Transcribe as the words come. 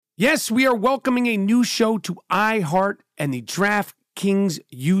Yes, we are welcoming a new show to iHeart and the DraftKings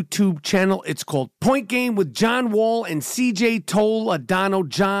YouTube channel. It's called Point Game with John Wall and CJ Toledano.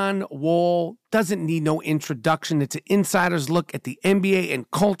 John Wall doesn't need no introduction. It's an insider's look at the NBA and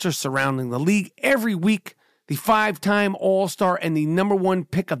culture surrounding the league. Every week, the five-time All-Star and the number one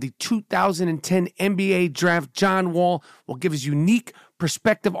pick of the 2010 NBA Draft, John Wall, will give his unique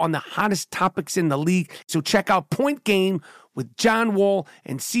perspective on the hottest topics in the league. So check out Point Game with John Wall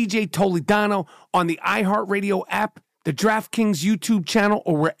and CJ Toledano on the iHeartRadio app, the DraftKings YouTube channel,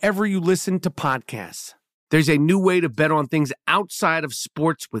 or wherever you listen to podcasts. There's a new way to bet on things outside of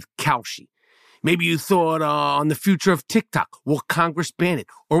sports with Kalshi. Maybe you thought on the future of TikTok. Will Congress ban it?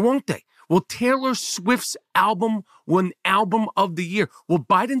 Or won't they? Will Taylor Swift's album win Album of the Year? Will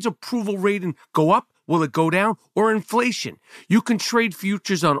Biden's approval rating go up? Will it go down? Or inflation? You can trade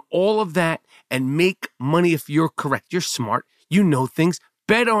futures on all of that and make money if you're correct. You're smart. You know things.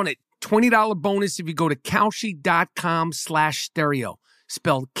 Bet on it. $20 bonus if you go to Kalshi.com/stereo.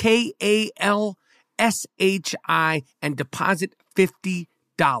 Spelled Kalshi and deposit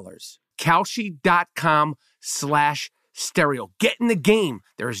 $50. Kalshi.com/stereo. Get in the game.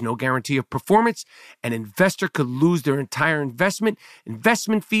 There is no guarantee of performance. An investor could lose their entire investment.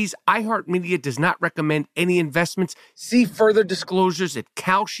 Investment fees. iHeartMedia does not recommend any investments. See further disclosures at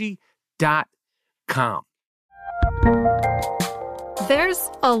Kalshi.com. There's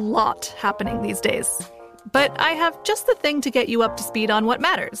a lot happening these days, but I have just the thing to get you up to speed on what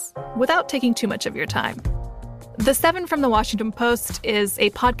matters without taking too much of your time. The 7 from the Washington Post is a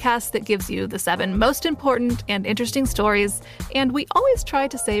podcast that gives you the 7 most important and interesting stories, and we always try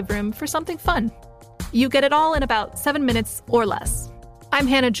to save room for something fun. You get it all in about 7 minutes or less. I'm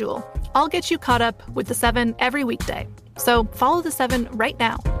Hannah Jewell. I'll get you caught up with the 7 every weekday. So follow the 7 right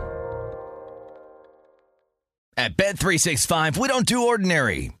now. At Bet365, we don't do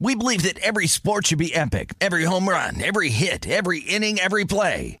ordinary. We believe that every sport should be epic. Every home run, every hit, every inning, every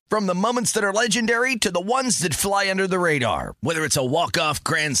play. From the moments that are legendary to the ones that fly under the radar. Whether it's a walk-off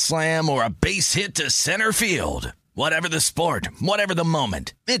grand slam or a base hit to center field. Whatever the sport, whatever the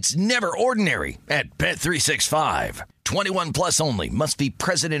moment. It's never ordinary at Bet365. 21 plus only. Must be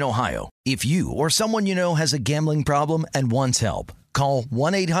present in Ohio. If you or someone you know has a gambling problem and wants help, call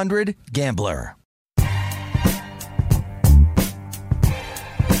 1-800-GAMBLER.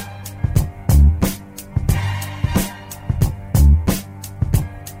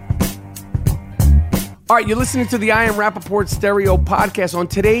 All right, you're listening to the I Am Rappaport Stereo Podcast. On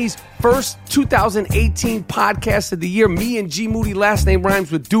today's first 2018 podcast of the year, me and G Moody, last name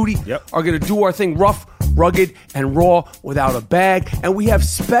rhymes with Duty, are going to do our thing rough, rugged, and raw without a bag. And we have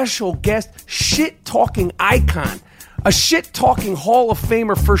special guest, shit-talking icon, a shit-talking Hall of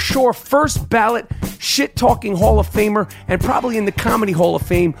Famer for sure, first ballot shit-talking Hall of Famer, and probably in the Comedy Hall of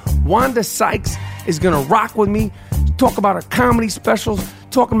Fame. Wanda Sykes is going to rock with me, talk about her comedy specials,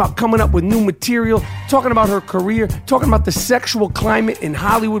 talking about coming up with new material, talking about her career, talking about the sexual climate in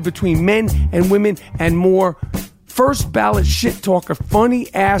Hollywood between men and women, and more. First ballot shit talker,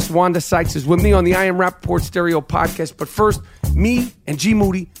 funny ass Wanda Sykes is with me on the I Am Rappaport Stereo Podcast. But first, me and G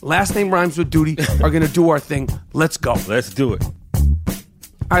Moody, last name rhymes with Duty, are going to do our thing. Let's go. Let's do it. All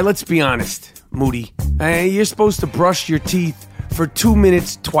right, let's be honest, Moody. You're supposed to brush your teeth for 2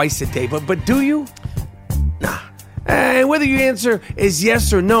 minutes twice a day, but do you? Nah. And whether your answer is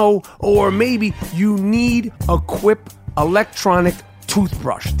yes or no, or maybe you need a Quip electronic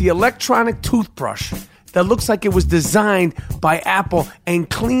toothbrush. The electronic toothbrush that looks like it was designed by Apple and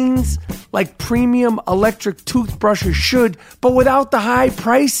cleans like premium electric toothbrushes should, but without the high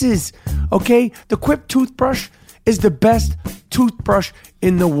prices. Okay? The Quip toothbrush is the best toothbrush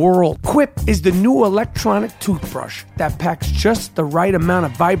in the world. Quip is the new electronic toothbrush that packs just the right amount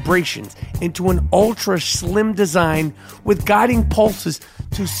of vibrations into an ultra slim design with guiding pulses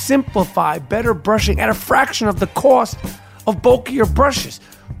to simplify better brushing at a fraction of the cost of bulkier brushes.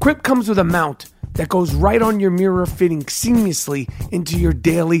 Quip comes with a mount that goes right on your mirror, fitting seamlessly into your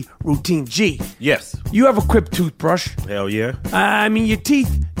daily routine. G. Yes. You have a Quip toothbrush. Hell yeah. I mean, your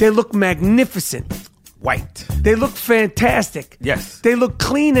teeth, they look magnificent. White. They look fantastic. Yes. They look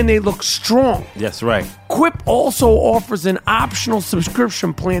clean and they look strong. That's right. Quip also offers an optional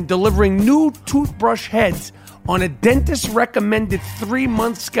subscription plan delivering new toothbrush heads on a dentist-recommended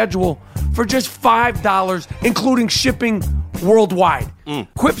 3-month schedule for just $5, including shipping worldwide.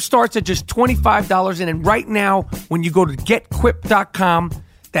 Quip starts at just $25, and right now, when you go to getquip.com,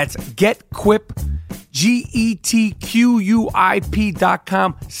 that's getquip,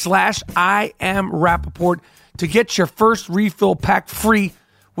 GETQUIP.com/I Am Rappaport to get your first refill pack free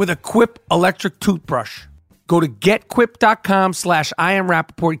with a Quip electric toothbrush. Go to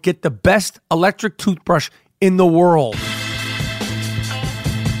getquip.com/IamRapaport. Get the best electric toothbrush in the world.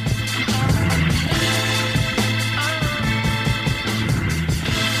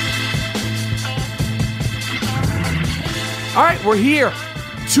 All right, we're here.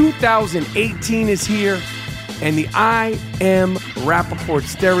 2018 is here, and the I Am Rapaport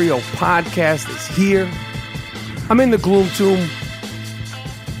Stereo podcast is here. I'm in the Gloom Tomb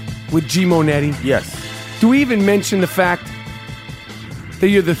with G. Monetti. Yes. Do we even mention the fact that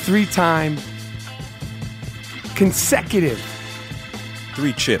you're the 3-time consecutive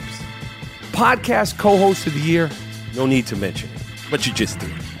 3 chips. podcast co-host of the year? No need to mention it, but you just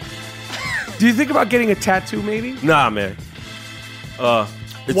did. Do you think about getting a tattoo, maybe? Nah, man.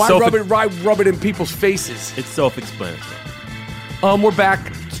 It's Why rub it in people's faces? It's self-explanatory. We're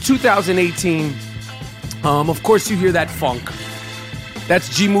back. It's 2018. Of course, you hear that funk. That's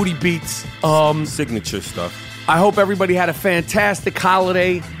G Moody Beats. Signature stuff. I hope everybody had a fantastic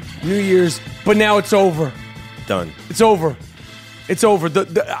holiday, New Year's, but now it's over. Done. It's over. It's over.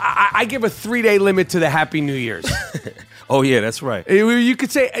 I give a 3-day limit to the Happy New Year's. Oh, yeah, that's right. You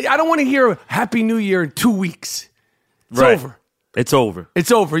could say, I don't want to hear Happy New Year in 2 weeks. It's Right. over. It's over.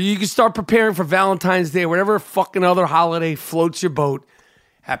 It's over. You can start preparing for Valentine's Day, whatever fucking other holiday floats your boat.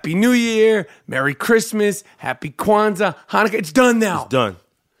 Happy New Year, Merry Christmas, Happy Kwanzaa, Hanukkah. It's done now. It's done.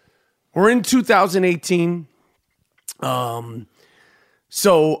 We're in 2018.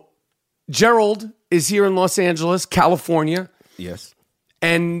 So Gerald is here in Los Angeles, California. Yes.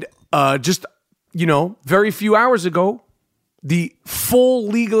 And just, very few hours ago, the full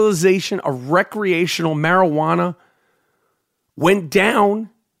legalization of recreational marijuana went down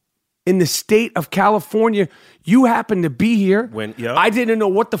in the state of California. You happened to be here. Yep. I didn't know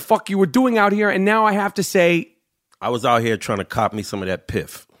what the fuck you were doing out here, and now I have to say, I was out here trying to cop me some of that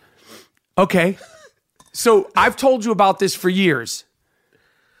piff. okay. So I've told you about this for years.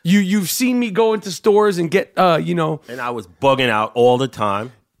 You've seen me go into stores and get, And I was bugging out all the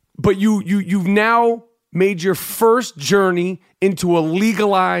time. but you've now made your first journey into a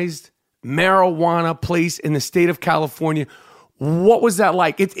legalized marijuana place in the state of California. What was that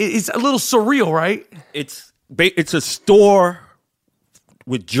like? It's a little surreal, right? It's a store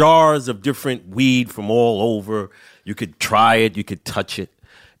with jars of different weed from all over. You could try it. You could touch it.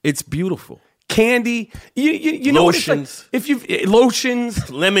 It's beautiful. Candy, you know what it's like? Lotions. If you've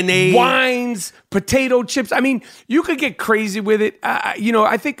lotions, Lemonade. wines, potato chips. I mean, you could get crazy with it.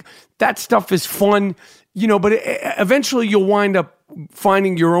 I think that stuff is fun. But eventually you'll wind up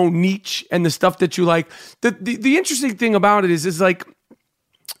finding your own niche and the stuff that you like. The interesting thing about it is like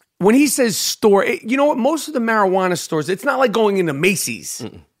when he says store, most of the marijuana stores, it's not like going into Macy's.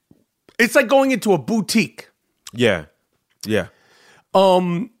 Mm-mm. It's like going into a boutique. Yeah. Yeah.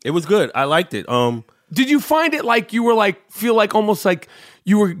 It was good. I liked it. Did you find it like you were feel like almost like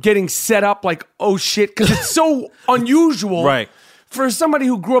you were getting set up like, oh shit, because it's so unusual. Right. For somebody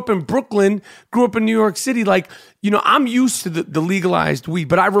who grew up in Brooklyn, grew up in New York City, I'm used to the legalized weed,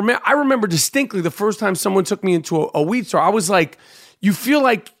 but I remember distinctly the first time someone took me into a weed store, I was like, you feel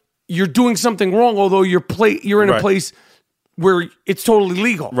like you're doing something wrong, although you're in a place where it's totally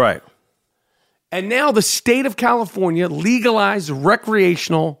legal. Right. And now the state of California legalized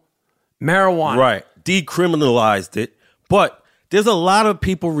recreational marijuana. Right. Decriminalized it. But there's a lot of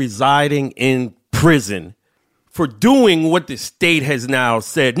people residing in prison for doing what the state has now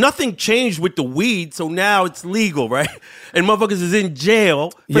said. Nothing changed with the weed, so now it's legal, right? And motherfuckers is in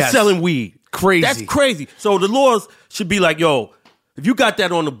jail for selling weed. Crazy. That's crazy. So the laws should be like, yo, if you got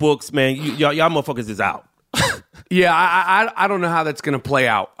that on the books, man, y'all motherfuckers is out. Yeah, I don't know how that's going to play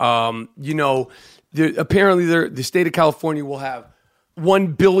out. Apparently the state of California will have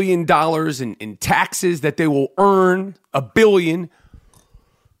 $1 billion in taxes that they will earn, $1 billion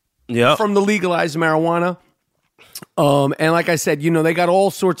from the legalized marijuana. And like I said, they got all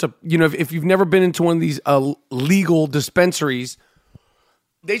sorts of, if you've never been into one of these legal dispensaries,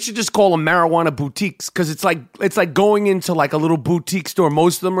 they should just call them marijuana boutiques because it's like going into like a little boutique store.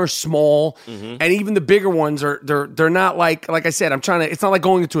 Most of them are small, and even the bigger ones they're not like I said. It's not like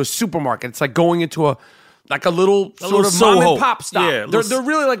going into a supermarket. It's like going into a little sort of mom and pop stop. Yeah, they're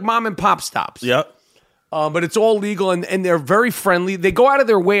really like mom and pop stops. Yep. But it's all legal and they're very friendly. They go out of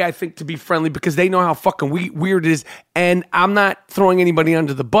their way, I think, to be friendly because they know how fucking weird it is. And I'm not throwing anybody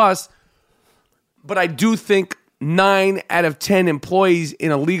under the bus, but I do think 9 out of 10 employees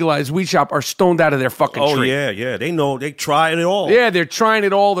in a legalized weed shop are stoned out of their fucking tree. Oh, yeah. They know. They try it all. Yeah, they're trying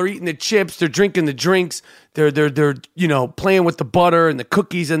it all. They're eating the chips. They're drinking the drinks. They're playing with the butter and the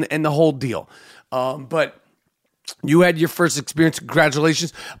cookies and the whole deal. But You had your first experience.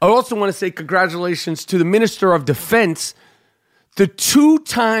 Congratulations. I also want to say congratulations to the Minister of Defense, the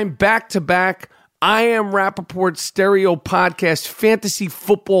 2-time back-to-back I Am Rappaport Stereo Podcast Fantasy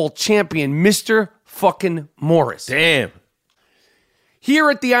Football Champion, Mr. fucking Morris. Damn. Here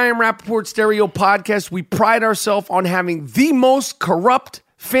at the I Am Rappaport Stereo Podcast, we pride ourselves on having the most corrupt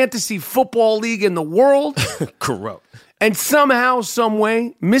fantasy football league in the world. Corrupt. And somehow, some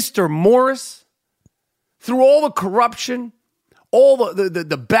way, Mr. Morris, through all the corruption, all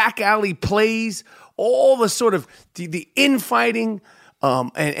the back alley plays, all the sort of the infighting,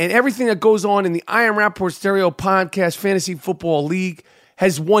 and everything that goes on in the I Am Rappaport Stereo Podcast Fantasy Football League,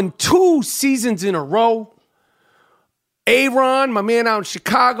 has won 2 seasons in a row. Aaron, my man out in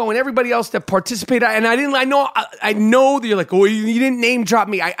Chicago, and everybody else that participated. And I know that you're like, oh, you didn't name drop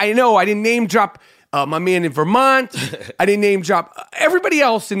me. I know I didn't name drop my man in Vermont. I didn't name drop everybody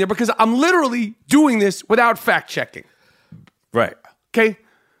else in there because I'm literally doing this without fact checking. Right. Okay?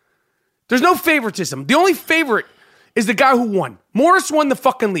 There's no favoritism. The only favorite is the guy who won. Morris won the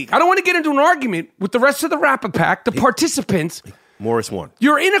fucking league. I don't want to get into an argument with the rest of the Rapper-Pack, the participants. Morris won.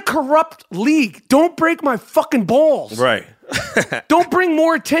 You're in a corrupt league. Don't break my fucking balls. Right. Don't bring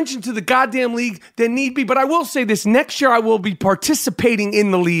more attention to the goddamn league than need be. But I will say this. Next year, I will be participating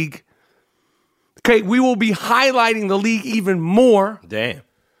in the league. Okay? We will be highlighting the league even more. Damn.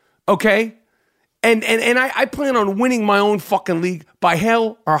 Okay? And I plan on winning my own fucking league by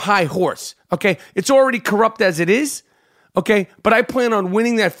hell or high horse. Okay? It's already corrupt as it is. Okay, but I plan on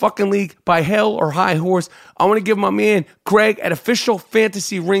winning that fucking league by hell or high horse. I want to give my man Greg at Official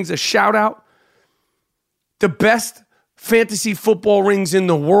Fantasy Rings a shout out. The best fantasy football rings in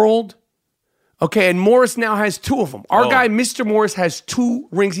the world. Okay, and Morris now has 2 of them. Our guy, Mr. Morris, has 2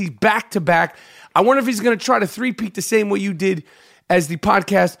 rings. He's back to back. I wonder if he's going to try to three-peat the same way you did as the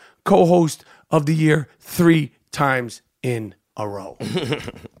podcast co-host of the year 3 times in a row.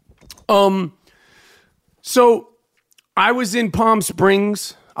 So I was in Palm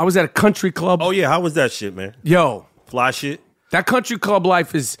Springs. I was at a country club. Oh, yeah. How was that shit, man? Yo. Fly shit? That country club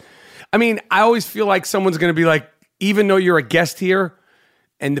life is, I mean, I always feel like someone's going to be like, even though you're a guest here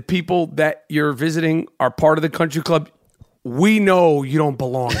and the people that you're visiting are part of the country club, we know you don't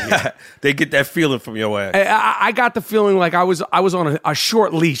belong here. They get that feeling from your ass. I got the feeling like I was on a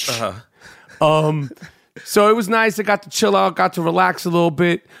short leash. So it was nice. I got to chill out, got to relax a little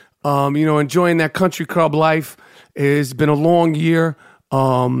bit, enjoying that country club life. It's been a long year.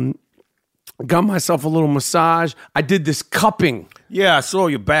 Got myself a little massage. I did this cupping. Yeah, I saw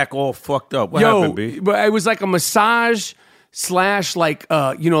your back all fucked up. What happened, B? But it was like a massage / like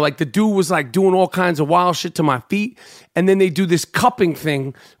the dude was like doing all kinds of wild shit to my feet, and then they do this cupping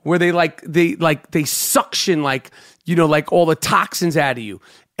thing where they suction like all the toxins out of you,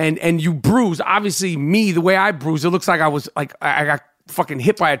 and you bruise. Obviously, me, the way I bruise, it looks like I was like I got fucking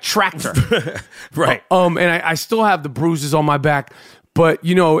hit by a tractor. Right. And I still have the bruises on my back, but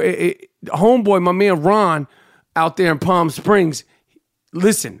homeboy, my man Ron out there in Palm Springs,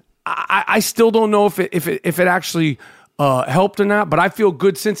 listen, I still don't know if it actually helped or not, but I feel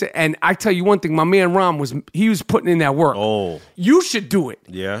good since it. And I tell you one thing, my man Ron was putting in that work. Oh, you should do it.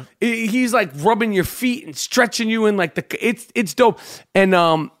 Yeah. He's like rubbing your feet and stretching you in like it's dope. And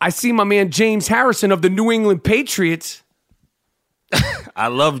I see my man James Harrison of the New England Patriots. I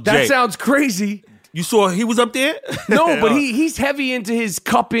love Jay. That sounds crazy. You saw he was up there? No, but he's heavy into his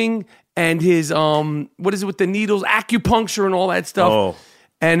cupping and his what is it with the needles, acupuncture and all that stuff. Oh.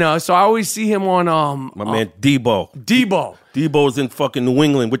 And so I always see him on my man Debo. Debo's in fucking New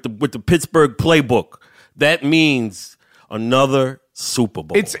England with the Pittsburgh playbook. That means another Super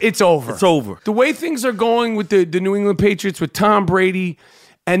Bowl. It's over. It's over. The way things are going with the New England Patriots with Tom Brady,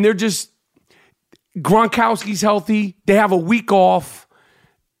 and they're just Gronkowski's healthy. They have a week off.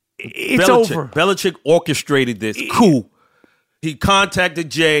 It's over. Belichick orchestrated this coup. He contacted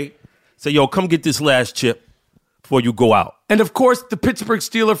Jay, said, yo, come get this last chip before you go out. And of course, the Pittsburgh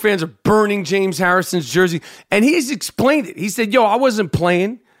Steelers fans are burning James Harrison's jersey. And he's explained it. He said, yo, I wasn't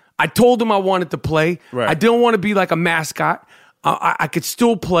playing. I told him I wanted to play. Right. I didn't want to be like a mascot. I could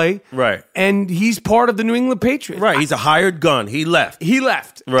still play. Right. And he's part of the New England Patriots. Right. He's a hired gun. He left.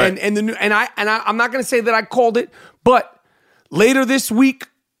 Right. And I'm not going to say that I called it, but later this week,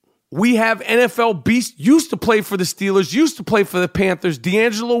 we have NFL beast, used to play for the Steelers, used to play for the Panthers,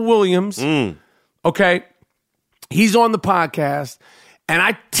 D'Angelo Williams. Okay. He's on the podcast. And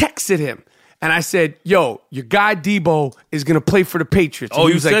I texted him. And I said, yo, your guy Debo is going to play for the Patriots. Oh,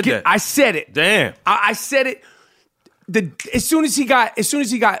 you said that? I said it. Damn. I said it. As soon as he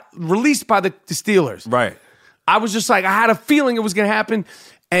got released by the Steelers, right? I was just like, I had a feeling it was going to happen,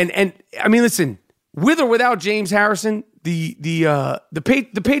 and I mean, listen, with or without James Harrison, the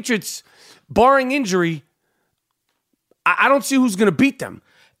Patriots, barring injury, I don't see who's going to beat them.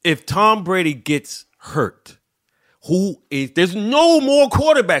 If Tom Brady gets hurt, there's no more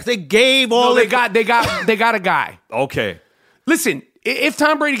quarterbacks. They gave all. No, they got a guy. Okay. Listen, if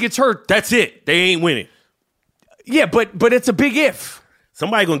Tom Brady gets hurt, that's it. They ain't winning. Yeah, but it's a big if.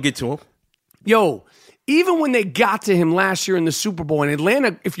 Somebody gonna get to him. Yo, even when they got to him last year in the Super Bowl in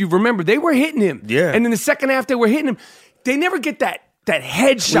Atlanta, if you remember, they were hitting him. Yeah. And in the second half, they were hitting him. They never get that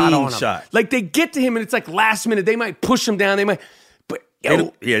headshot on him. Shot. Like they get to him and it's like last minute. They might push him down. They might. But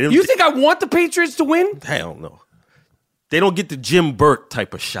yo, they you think I want the Patriots to win? Hell no. They don't get the Jim Burke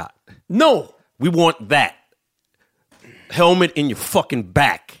type of shot. No. We want that. Helmet in your fucking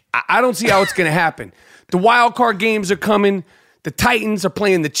back. I don't see how it's going to happen. The wild card games are coming. The Titans are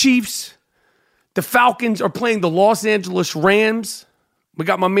playing the Chiefs. The Falcons are playing the Los Angeles Rams. We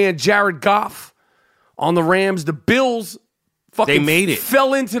got my man Jared Goff on the Rams. The Bills fucking they made it.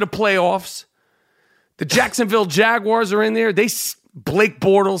 Fell into the playoffs. The Jacksonville Jaguars are in there. Blake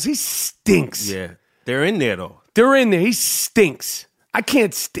Bortles, he stinks. Yeah, they're in there though. They're in there. He stinks.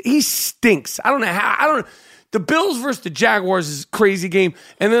 He stinks. I don't know how. The Bills versus the Jaguars is a crazy game.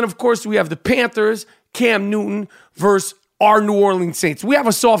 And then, of course, we have the Panthers, Cam Newton versus our New Orleans Saints. We have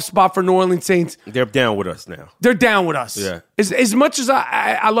a soft spot for New Orleans Saints. They're down with us now. They're down with us. Yeah. As much as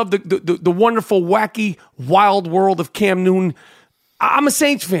I love the wonderful, wacky, wild world of Cam Newton, I'm a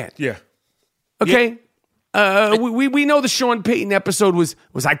Saints fan. Yeah. Okay? Yeah. We know the Sean Payton episode was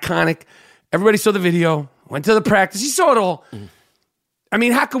iconic. Everybody saw the video, went to the practice. You saw it all. I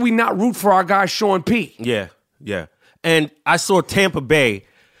mean, how could we not root for our guy, Sean P? Yeah. And I saw Tampa Bay.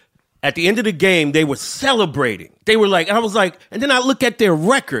 At the end of the game, they were celebrating. They were like, I was like, and then I look at their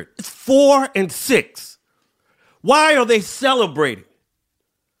record. It's 4-6. Why are they celebrating?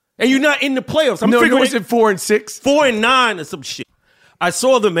 And you're not in the playoffs. No, was it 4-6? 4-9 or some shit. I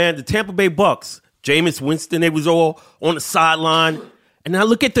saw the Tampa Bay Bucks, Jameis Winston, they was all on the sideline. And I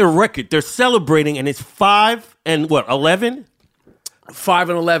look at their record. They're celebrating, and it's 5-11?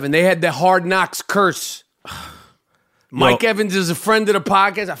 5-11. They had the Hard Knocks curse. Mike Evans is a friend of the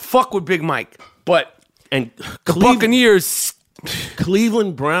podcast. I fuck with Big Mike. But the Buccaneers,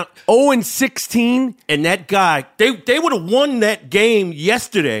 Cleveland Brown 0-16. And that guy, they would have won that game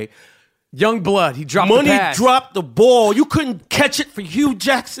yesterday. Young blood. He dropped Money the pass. dropped the ball. You couldn't catch it for Hugh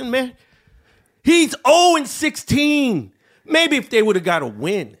Jackson, man. He's 0-16. Maybe if they would have got a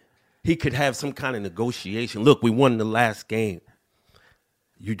win, he could have some kind of negotiation. Look, we won the last game.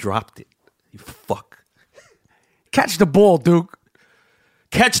 You dropped it. You fuck. Catch the ball, Duke.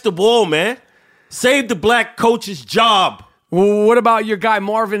 Catch the ball, man. Save the black coach's job. Well, what about your guy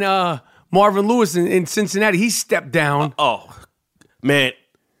Marvin Lewis in Cincinnati? He stepped down. Man,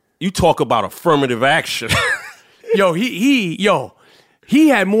 you talk about affirmative action. He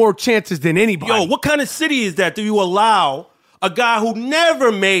had more chances than anybody. Yo, what kind of city is that? Do you allow a guy who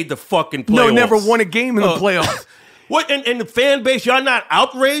never made the fucking playoffs? No, never won a game in the playoffs. What? And the fan base, y'all not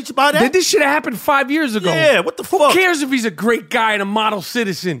outraged by that? This should have happened 5 years ago. Yeah, what the fuck? Who cares if he's a great guy and a model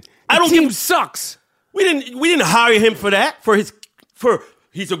citizen? The team sucks. We didn't hire him for that.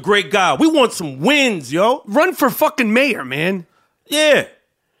 He's a great guy. We want some wins, yo. Run for fucking mayor, man. Yeah.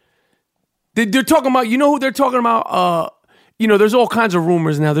 They're talking about, you know who they're talking about? There's all kinds of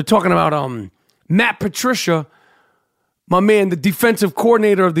rumors now. They're talking about Matt Patricia, my man, the defensive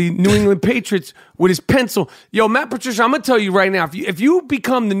coordinator of the New England Patriots, with his pencil. Yo, Matt Patricia, I'm gonna tell you right now, if you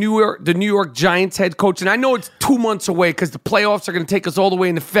become the New York Giants head coach, and I know it's 2 months away because the playoffs are gonna take us all the way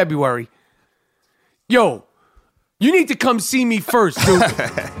into February. Yo, you need to come see me first, dude.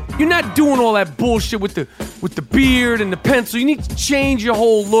 You're not doing all that bullshit with the beard and the pencil. You need to change your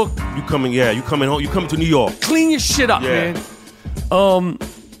whole look. You coming home. You coming to New York. Clean your shit up, man. A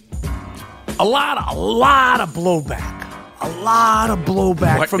lot of blowback. A lot of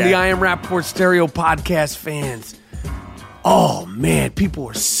blowback from the I Am Rappaport Stereo podcast fans. Oh, man, people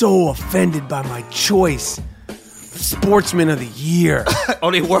were so offended by my choice. Sportsman of the Year. Oh,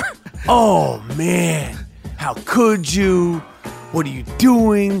 they were? Oh, man. How could you? What are you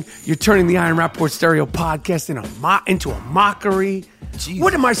doing? You're turning the I Am Rappaport Stereo podcast into a mockery. Jesus.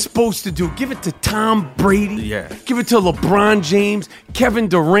 What am I supposed to do? Give it to Tom Brady? Yeah. Give it to LeBron James, Kevin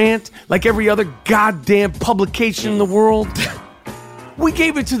Durant, like every other goddamn publication in the world? We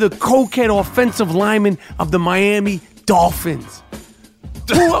gave it to the cokehead offensive lineman of the Miami Dolphins.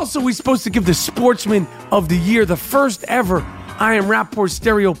 Who else are we supposed to give the Sportsman of the Year, the first ever I Am Rappaport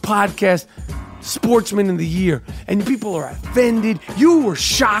Stereo podcast Sportsman of the Year? And people are offended. You were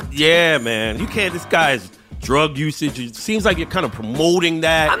shocked. Yeah, man. You can't. This guy is drug usage. It seems like you're kind of promoting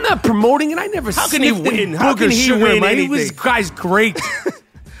that. I'm not promoting it. I never How can he sniffed win? in How can booger he sugar, win man. anything? This guy's great.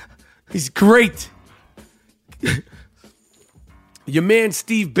 He's great. Your man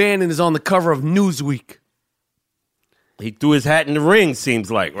Steve Bannon is on the cover of Newsweek. He threw his hat in the ring,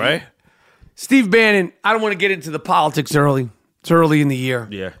 seems like, right? Steve Bannon, I don't want to get into the politics early. It's early in the year.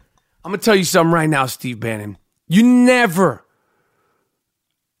 Yeah. I'm going to tell you something right now, Steve Bannon. You never,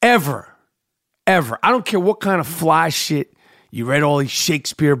 ever, ever, I don't care what kind of fly shit, you read all these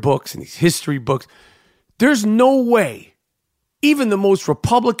Shakespeare books and these history books. There's no way even the most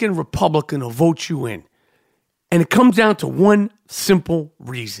Republican will vote you in. And it comes down to one simple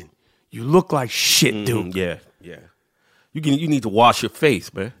reason. You look like shit, dude. Yeah. You need to wash your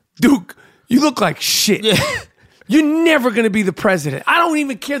face, man. Duke, you look like shit. Yeah. You're never going to be the president. I don't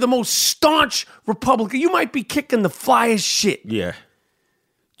even care the most staunch Republican. You might be kicking the flyest shit. Yeah.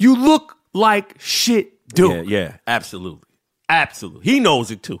 You look like shit, dude. Yeah, absolutely. Absolutely. He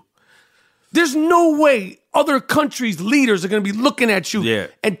knows it too. There's no way other countries' leaders are going to be looking at you. Yeah.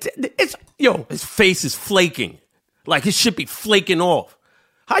 And His face is flaking. Like it should be flaking off.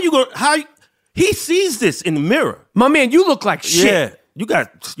 He sees this in the mirror. My man, you look like shit. Yeah.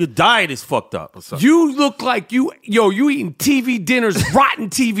 Your diet is fucked up or something. You look like you eating TV dinners, rotten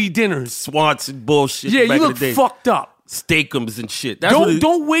TV dinners. Swanson bullshit. Yeah, back you in look the day. fucked up. Steakums and shit.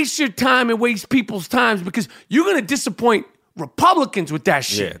 Don't waste your time and waste people's times because you're going to disappoint Republicans with that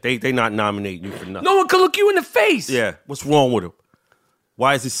shit. Yeah, they not nominating you for nothing. No one can look you in the face. Yeah, what's wrong with him?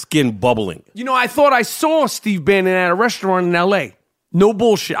 Why is his skin bubbling? You know, I thought I saw Steve Bannon at a restaurant in L.A. No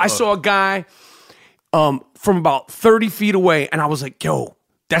bullshit. I saw a guy from about 30 feet away, and I was like, yo,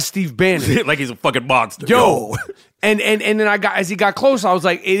 that's Steve Bannon. Like he's a fucking monster. Yo. And then as he got close, I was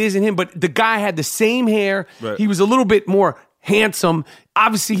like, it isn't him. But the guy had the same hair. Right. He was a little bit more handsome.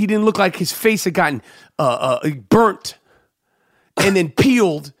 Obviously, he didn't look like his face had gotten burnt and then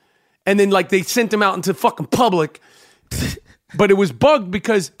peeled. And then like they sent him out into fucking public. But it was bugged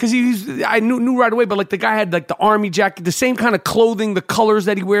because I knew right away, but like the guy had like the army jacket, the same kind of clothing, the colors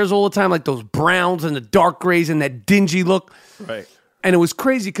that he wears all the time, like those browns and the dark grays and that dingy look. Right. And it was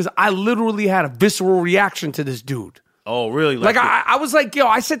crazy because I literally had a visceral reaction to this dude. Oh, really? Like I was like, yo,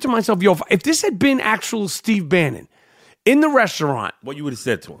 I said to myself, yo, if this had been actual Steve Bannon in the restaurant, what you would have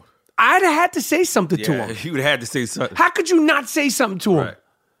said to him? I'd have had to say something to him. You would have had to say something. How could you not say something to him? Right.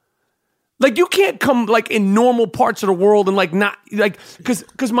 Like you can't come like in normal parts of the world and like not like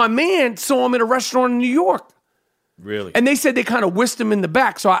because my man saw him in a restaurant in New York. Really? And they said they kind of whisked him in the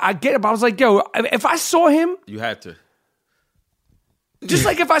back. So I get it. But I was like, yo, if I saw him, You had to. just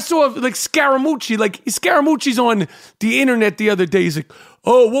like if I saw like Scaramucci, like Scaramucci's on the internet the other day. He's like,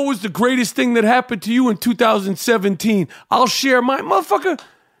 oh, what was the greatest thing that happened to you in 2017? I'll share my motherfucker.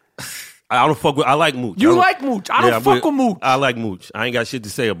 I don't fuck with. I like Mooch. You like Mooch. I don't fuck with Mooch. I like Mooch. I ain't got shit to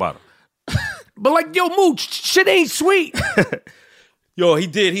say about him. But like, yo, Mooch, shit ain't sweet. Yo, he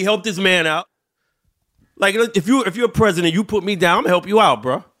did. He helped this man out. Like, if you're a president, you put me down, I'm gonna help you out,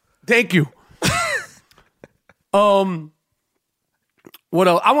 bro. Thank you. What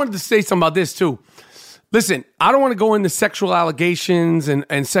else? I wanted to say something about this too. Listen, I don't want to go into sexual allegations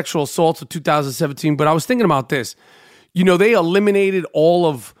and sexual assaults of 2017, but I was thinking about this. You know, they eliminated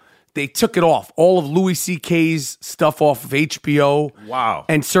they took it off, all of Louis C.K.'s stuff off of HBO. Wow.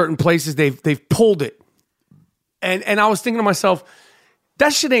 And certain places they've pulled it. And I was thinking to myself,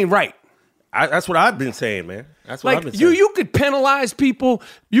 that shit ain't right. That's what I've been saying, man. That's what I've been Like saying. you could penalize people,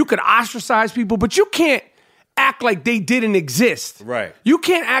 you could ostracize people, but you can't act like they didn't exist. Right. You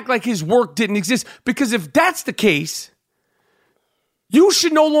can't act like his work didn't exist because if that's the case, you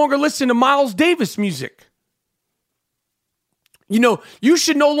should no longer listen to Miles Davis music. You know, you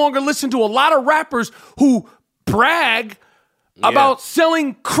should no longer listen to a lot of rappers who brag about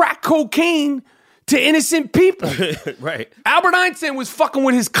selling crack cocaine to innocent people. Right. Albert Einstein was fucking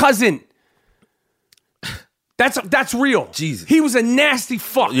with his cousin. That's real. Jesus. He was a nasty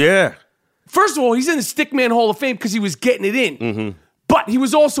fuck. Yeah. First of all, he's in the Stickman Hall of Fame because he was getting it in. Mm-hmm. But he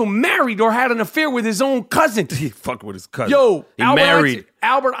was also married or had an affair with his own cousin. He fucked with his cousin. Yo, he married.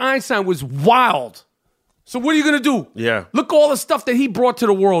 Albert Einstein was wild. So what are you going to do? Yeah. Look at all the stuff that he brought to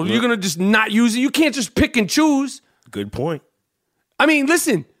the world. You're going to just not use it? You can't just pick and choose. Good point. I mean,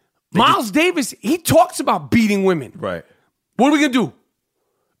 listen, Miles Davis, he talks about beating women. Right. What are we going to do?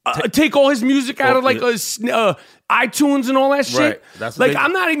 Take all his music out of like iTunes and all that shit? Right. That's like,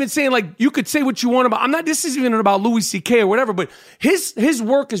 I'm not even saying like you could say what you want about, this isn't even about Louis C.K. or whatever, but his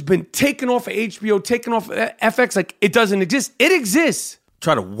work has been taken off of HBO, taken off of FX, like it doesn't exist. It exists.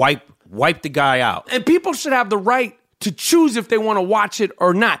 Try to wipe the guy out. And people should have the right to choose if they want to watch it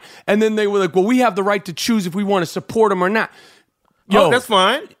or not. And then they were like, well, we have the right to choose if we want to support them or not. Yo, that's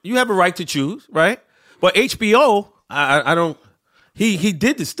fine. You have a right to choose, right? But HBO, I don't. He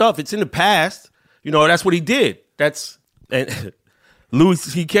did the stuff. It's in the past. That's what he did. And Louis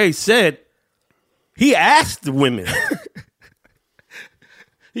C.K. said he asked the women.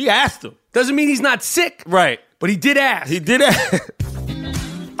 He asked them. Doesn't mean he's not sick. Right. But he did ask. He did ask.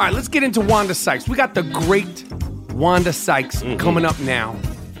 All right, let's get into Wanda Sykes. We got the great Wanda Sykes coming up now.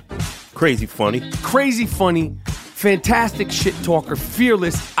 Crazy funny. Fantastic shit talker,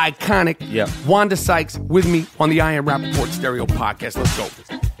 fearless, iconic. Yeah. Wanda Sykes with me on the I Am Rappaport Stereo Podcast. Let's go.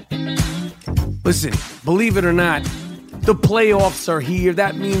 Listen, believe it or not, the playoffs are here.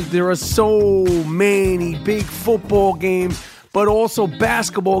 That means there are so many big football games, but also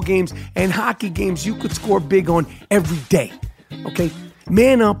basketball games and hockey games you could score big on every day. Okay?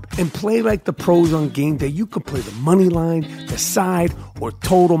 Man up and play like the pros on game day. You can play the money line, the side, or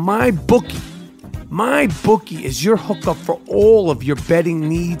total. My bookie is your hookup for all of your betting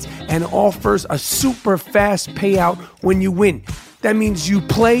needs and offers a super fast payout when you win. That means you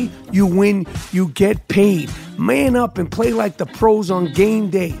play, you win, you get paid. Man up and play like the pros on game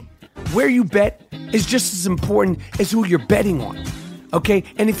day. Where you bet is just as important as who you're betting on. Okay?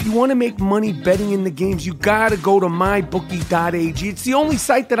 And if you want to make money betting in the games, you got to go to mybookie.ag. It's the only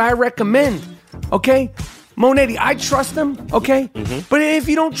site that I recommend. Okay? Monetti, I trust them, okay? But if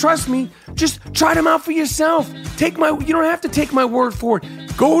you don't trust me, just try them out for yourself. You don't have to take my word for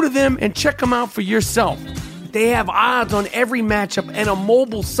it. Go to them and check them out for yourself. They have odds on every matchup and a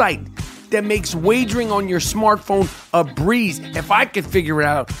mobile site that makes wagering on your smartphone a breeze. If I could figure it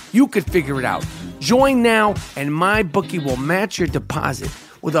out, you could figure it out. Join now, and MyBookie will match your deposit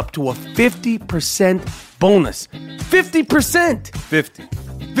with up to a 50% bonus. 50%! 50.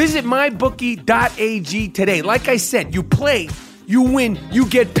 Visit mybookie.ag today. Like I said, you play, you win, you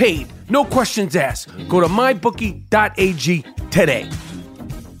get paid. No questions asked. Go to mybookie.ag today.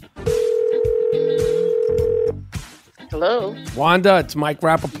 Hello. Wanda, it's Mike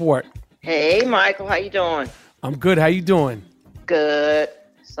Rappaport. Hey, Michael. How you doing? I'm good. How you doing? Good.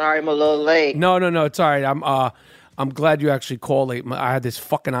 Sorry I'm a little late. No, it's all right. I'm glad you actually called late. I had this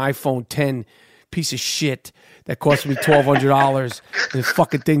fucking iPhone 10 piece of shit that cost me $1,200. The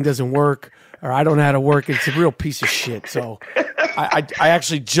fucking thing doesn't work, or I don't know how to work it. It's a real piece of shit. So I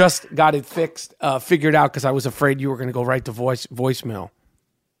actually just got it fixed, figured out, because I was afraid you were going to go right to voicemail.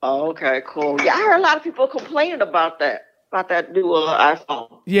 Oh, okay, cool. Yeah, I heard a lot of people complaining about that new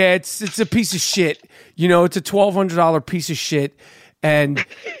iPhone. Yeah, it's a piece of shit. It's a $1,200 piece of shit. And,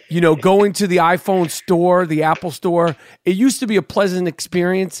 going to the iPhone store, the Apple store, it used to be a pleasant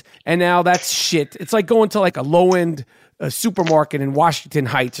experience, and now that's shit. It's like going to like a low-end supermarket in Washington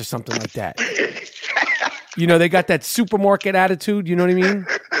Heights or something like that. They got that supermarket attitude, you know what I mean?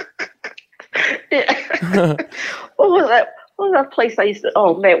 Yeah. What was that place I used to,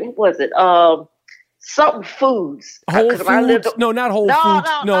 oh man, what was it? Something Foods. Whole Foods? No, not Whole Foods.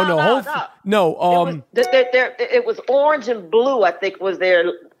 No. It was orange and blue, I think, was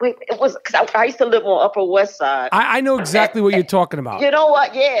there. Wait, it was, because I used to live on Upper West Side. I know exactly what you're talking about. You know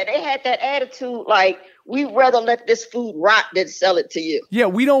what? Yeah, they had that attitude like, we'd rather let this food rot than sell it to you. Yeah,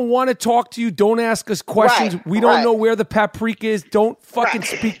 we don't want to talk to you. Don't ask us questions. We don't know where the paprika is. Don't fucking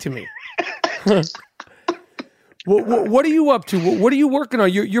speak to me. What are you up to? What are you working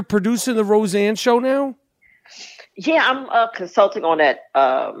on? You're producing the Roseanne show now? Yeah, I'm consulting on that,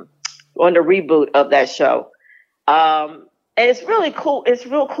 on the reboot of that show. And it's really cool. It's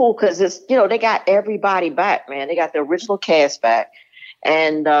real cool because they got everybody back, man. They got the original cast back.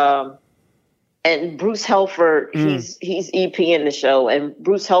 And Bruce Helford, he's EP in the show. And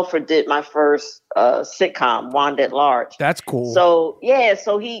Bruce Helford did my first sitcom, Wanda at Large. That's cool. So, yeah,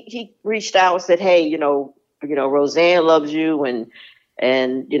 so he reached out and said, hey, Roseanne loves you, and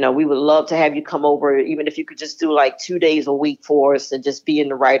we would love to have you come over, even if you could just do like 2 days a week for us and just be in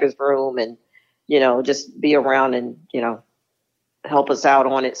the writer's room and, just be around and, help us out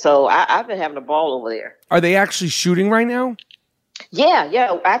on it. So I've been having a ball over there. Are they actually shooting right now?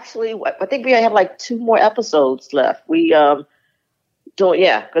 Yeah. Actually, I think we have like 2 more episodes left. We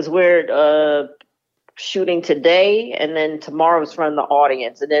because we're shooting today, and then tomorrow's from the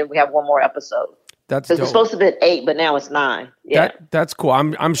audience, and then we have 1 more episode. That's dope. It's supposed to be 8, but now it's 9. Yeah, that's cool.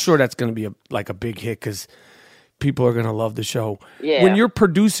 I'm sure that's going to be a big hit because people are going to love the show. Yeah. When you're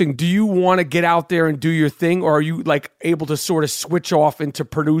producing, do you want to get out there and do your thing, or are you like able to sort of switch off into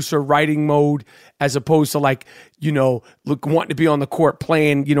producer writing mode as opposed to like wanting to be on the court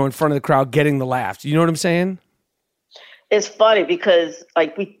playing in front of the crowd getting the laughs? You know what I'm saying? It's funny because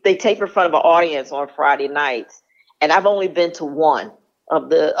like they tape in front of an audience on Friday nights. and I've only been to one of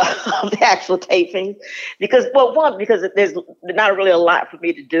the of the actual tapings because there's not really a lot for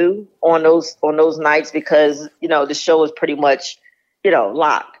me to do on those nights because the show is pretty much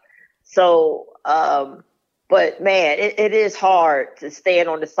locked. So but man, it is hard to stand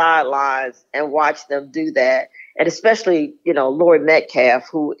on the sidelines and watch them do that, and especially Laurie Metcalf,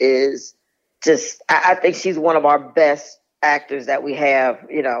 who is just I think she's one of our best actors that we have,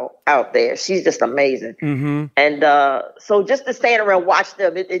 out there. She's just amazing. Mm-hmm. And so just to stand around and watch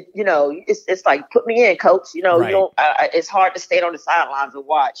them, it's like, put me in, coach. Right. It's hard to stand on the sidelines and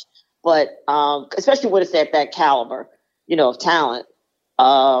watch, but especially when it's at that caliber, of talent.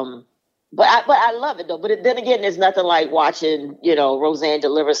 But I love it though. But then again, there's nothing like watching, Roseanne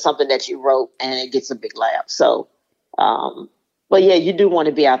deliver something that you wrote and it gets a big laugh. So, but yeah, you do want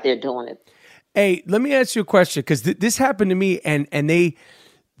to be out there doing it. Hey, let me ask you a question because this happened to me, and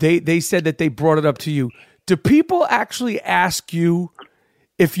they said that they brought it up to you. Do people actually ask you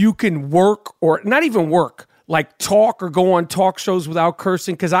if you can work or not even work, like talk or go on talk shows without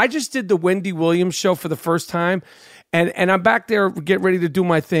cursing? Because I just did the Wendy Williams show for the first time, and I'm back there getting ready to do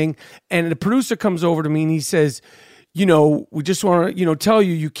my thing, and the producer comes over to me and he says, we just want to, tell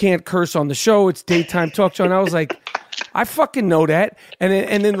you can't curse on the show. It's daytime talk show. And I was like, I fucking know that.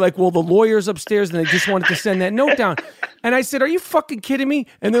 And then like, well, the lawyer's upstairs and they just wanted to send that note down. And I said, are you fucking kidding me?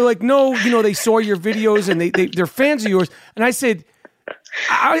 And they're like, no, they saw your videos and they're fans of yours. And I said,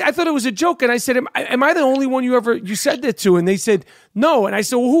 I thought it was a joke. And I said, am I the only one you said that to? And they said, no. And I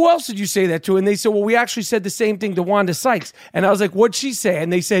said, well, who else did you say that to? And they said, well, we actually said the same thing to Wanda Sykes. And I was like, what'd she say?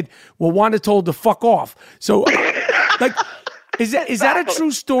 And they said, well, Wanda told to fuck off. So like, is that a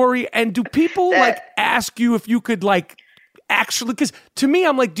true story? And do people like ask you if you could like actually, because to me,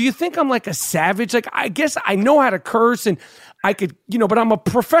 I'm like, do you think I'm like a savage? Like, I guess I know how to curse and I could, but I'm a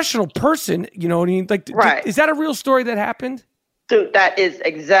professional person, you know what I mean? Like, right. Is that a real story that happened? Dude, that is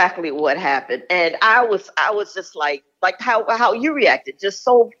exactly what happened. And I was just like how you reacted, just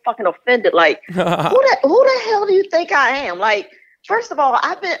so fucking offended. Like, who the hell do you think I am? Like, first of all,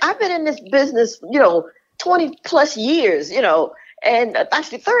 I've been in this business, 20 plus years, and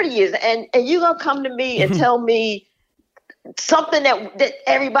actually 30 years. And you gonna come to me and tell me something that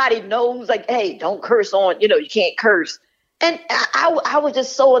everybody knows, like, hey, don't curse on, you can't curse. And I was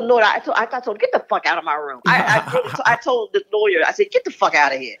just so annoyed. I told him, get the fuck out of my room. I told the lawyer, I said, get the fuck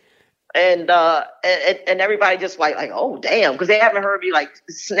out of here. And everybody just like, oh, damn. Because they haven't heard me like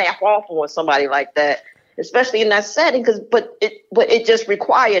snap off on somebody like that, especially in that setting. But it just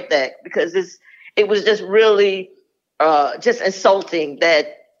required that because it was just really just insulting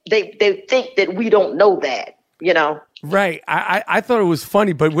that they think that we don't know that, Right. I thought it was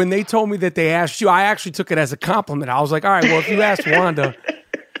funny, but when they told me that they asked you, I actually took it as a compliment. I was like, all right, well, if you asked Wanda.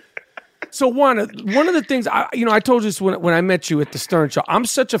 So Wanda, one of the things, I told you this when I met you at the Stern Show, I'm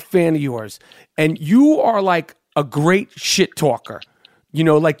such a fan of yours, and you are like a great shit talker.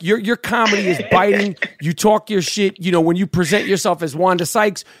 Like your comedy is biting. You talk your shit. When you present yourself as Wanda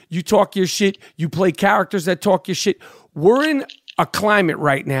Sykes, you talk your shit. You play characters that talk your shit. We're in a climate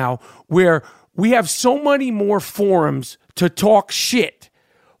right now where we have so many more forums to talk shit,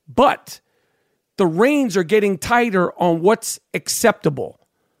 but the reins are getting tighter on what's acceptable.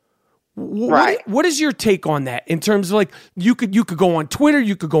 Right. What is your take on that in terms of like, you could go on Twitter,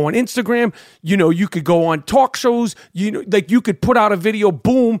 you could go on Instagram, you could go on talk shows, like you could put out a video,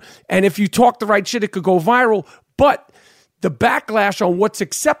 boom, and if you talk the right shit, it could go viral, but the backlash on what's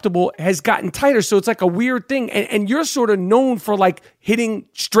acceptable has gotten tighter. So it's like a weird thing. And you're sort of known for like hitting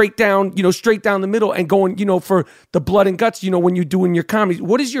straight down the middle and going, for the blood and guts, when you're doing your comedy.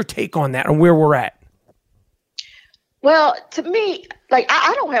 What is your take on that and where we're at? Well, to me, like,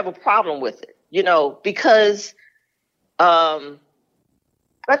 I don't have a problem with it, because I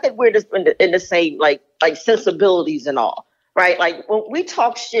think we're just in the same, like sensibilities and all, right? Like when we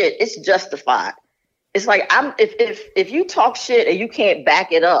talk shit, it's justified. It's like if you talk shit and you can't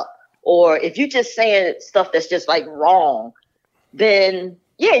back it up, or if you're just saying stuff that's just like wrong, then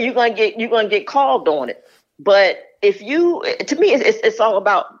yeah, you're gonna get called on it. But to me, it's all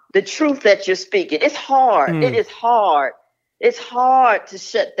about the truth that you're speaking. It's hard. It is hard. It's hard to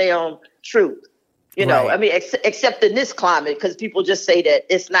shut down truth. Right. I mean, except in this climate, because people just say that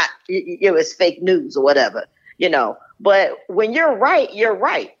it's not, it's fake news or whatever. But when you're right, you're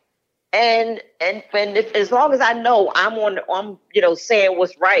right. And as long as I know I'm saying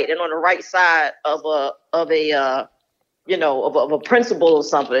what's right and on the right side of a principle or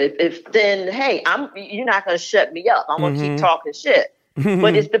something, if then hey, you're not gonna shut me up. I'm gonna keep talking shit.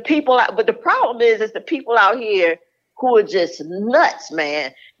 But it's the people. But the problem is, it's the people out here who are just nuts,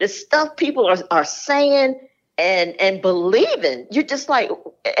 man. The stuff people are saying and believing. You're just like,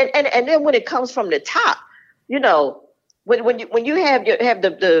 and then when it comes from the top, you know, when you have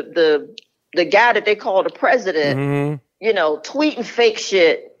the guy that they call the president, you know, tweeting fake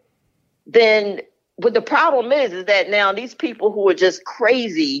shit, then what the problem is that now these people who are just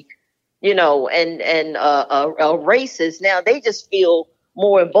crazy, you know, and racist, now they just feel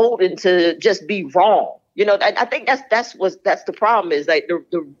more emboldened to just be wrong. You know, I think that's the problem is like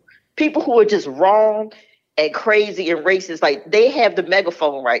the people who are just wrong and crazy and racist, like they have the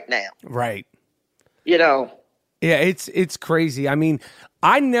megaphone right now. Right. You know. Yeah, it's crazy. I mean,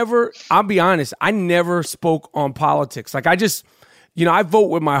 I'll be honest, I never spoke on politics. Like I just, you know, I vote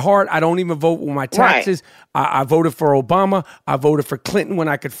with my heart. I don't even vote with my taxes. Right. I voted for Obama. I voted for Clinton when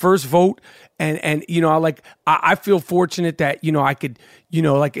I could first vote. And you know, I feel fortunate that, you know, I could, you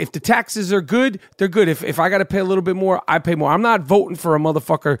know, like if the taxes are good, they're good. If I got to pay a little bit more, I pay more. I'm not voting for a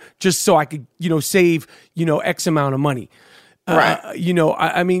motherfucker just so I could, you know, save, you know, X amount of money. Right. You know,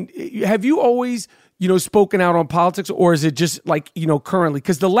 I mean, have you always, you know, spoken out on politics, or is it just like, you know, currently?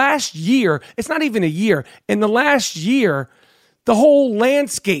 Because the last year, it's not even a year. In the last year, the whole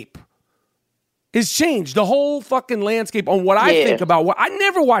landscape is changed. The whole fucking landscape on what I think about. I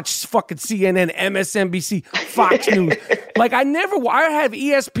never watch fucking CNN, MSNBC, Fox News. Like I have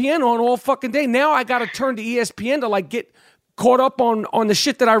ESPN on all fucking day. Now I got to turn to ESPN to like get caught up on the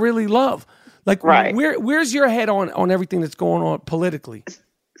shit that I really love. Like where's your head on everything that's going on politically?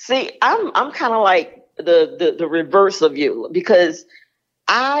 See, I'm kind of like the reverse of you because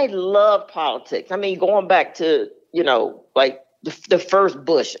I love politics. I mean, going back to, you know, like the first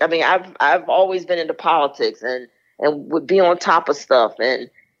Bush. I mean, I've always been into politics and would be on top of stuff.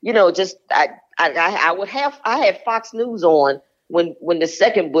 And, you know, just I had Fox News on when the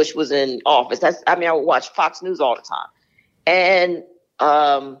second Bush was in office. I would watch Fox News all the time. And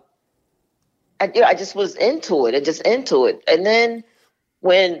I just was into it. And then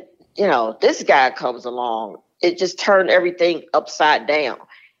when, you know, this guy comes along, it just turned everything upside down.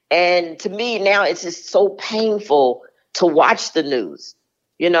 And to me now, it's just so painful to watch the news.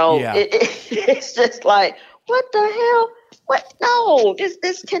 You know, it's just like, what the hell? What? No,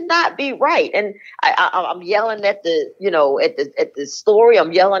 this cannot be right. And I'm yelling at the, you know, at the story.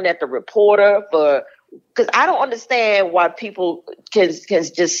 I'm yelling at the reporter because I don't understand why people can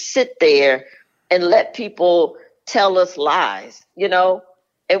just sit there and let people tell us lies, you know?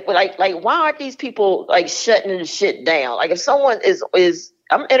 And like why aren't these people like shutting shit down? Like if someone is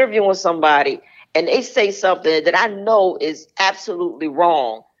I'm interviewing somebody and they say something that I know is absolutely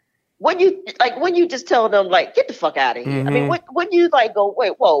wrong, when you just tell them like, get the fuck out of here. I mean, when you like go,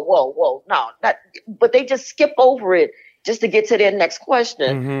 wait, whoa, no, but they just skip over it just to get to their next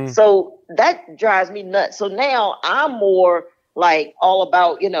question. So that drives me nuts. So now I'm more like all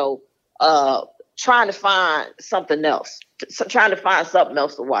about, you know, trying to find something else. To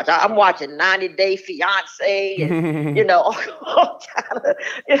watch. I'm watching 90 Day Fiance and, you know, all kind of,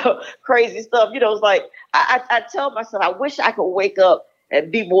 you know, crazy stuff. You know, it's like, I tell myself, I wish I could wake up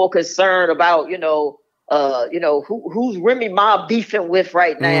and be more concerned about, who's Remy Ma beefing with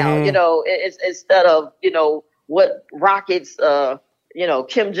right now, you know, instead of, you know, what rockets,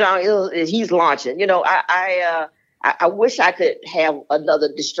 Kim Jong-il he's launching. You know, I wish I could have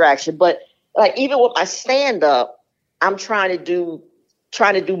another distraction, but like even with my stand up, I'm trying to do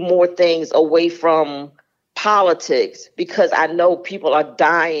more things away from politics because I know people are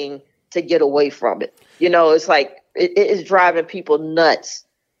dying to get away from it. You know, it's like it is driving people nuts.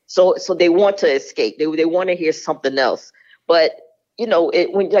 So they want to escape. They want to hear something else. But you know,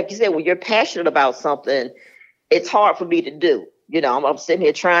 when like you said, when you're passionate about something, it's hard for me to do. You know, I'm sitting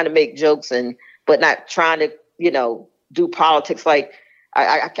here trying to make jokes but not trying to, you know, do politics like.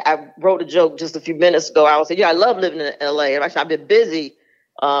 I wrote a joke just a few minutes ago. I was saying, I love living in LA. Actually, I've been busy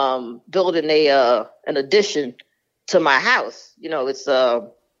building an addition to my house. You know, it's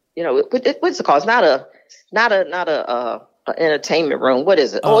what's it called? It's not a entertainment room. What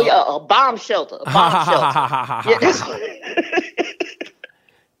is it? A bomb shelter. A bomb shelter. Yeah,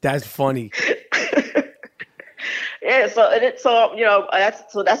 that's funny. Yeah. So you know,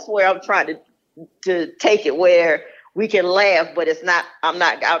 that's where I'm trying to take it where we can laugh, but I'm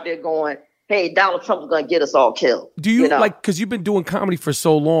not out there going, hey, Donald Trump's going to get us all killed. Do you like, because you've been doing comedy for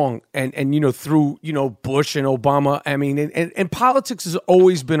so long and, you know, through, you know, Bush and Obama, I mean, and politics has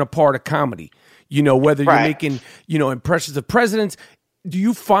always been a part of comedy, you know, whether you're making, you know, impressions of presidents. Do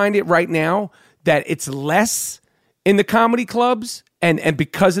you find it right now that it's less in the comedy clubs And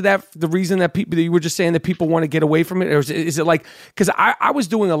because of that, the reason that people, that you were just saying that people want to get away from it, or is it like, because I was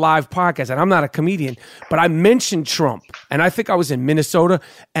doing a live podcast, and I'm not a comedian, but I mentioned Trump, and I think I was in Minnesota,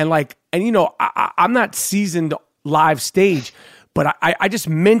 and you know, I'm not seasoned live stage, but I just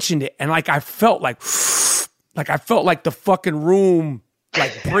mentioned it, and like I felt like the fucking room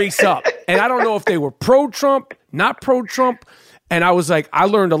like brace up, and I don't know if they were pro-Trump, not pro-Trump. And I was like, I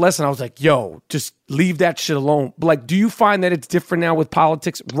learned a lesson. I was like, yo, just leave that shit alone. But like, do you find that it's different now with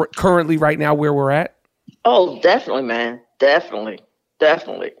politics currently right now where we're at? Oh, definitely, man. Definitely.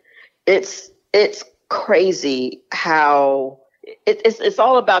 It's crazy how it's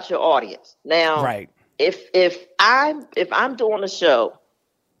all about your audience. Now, right. If I'm doing a show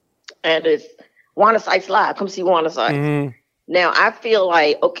and it's Wanda Sykes Live, come see Wanda Sykes. Mm-hmm. Now, I feel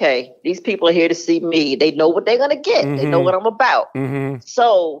like, okay, these people are here to see me. They know what they're going to get. Mm-hmm. They know what I'm about. Mm-hmm.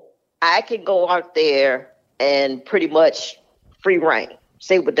 So I can go out there and pretty much free reign,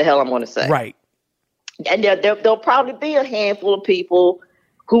 say what the hell I'm going to say. Right. And there'll probably be a handful of people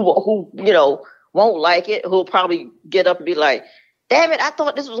who you know, won't like it, who'll probably get up and be like, damn it, I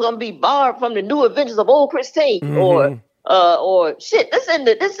thought this was going to be Barb from the New Adventures of Old Christine. Mm-hmm. Or shit, this in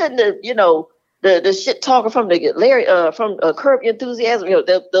the, you know, the shit talker from the Larry from Curb Your Enthusiasm, you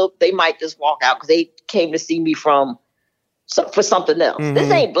know, they might just walk out because they came to see me for something else. Mm-hmm. This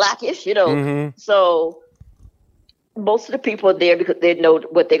ain't Blackish, you know. Mm-hmm. So most of the people are there because they know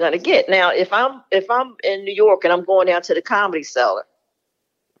what they're gonna get. Now, if I'm in New York and I'm going down to the Comedy Cellar,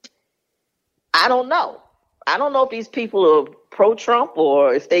 I don't know. I don't know if these people are pro-Trump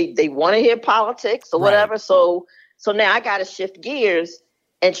or if they want to hear politics or whatever. Right. So now I got to shift gears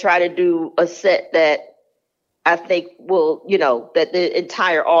and try to do a set that I think will, you know, that the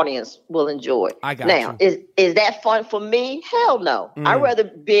entire audience will enjoy. I got now, you. Is that fun for me? Hell no. I'd rather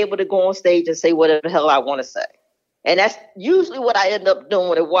be able to go on stage and say whatever the hell I want to say. And that's usually what I end up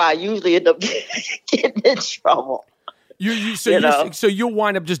doing and why I usually end up getting in trouble. So you'll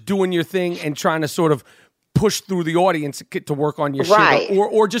wind up just doing your thing and trying to sort of push through the audience to work on your shit,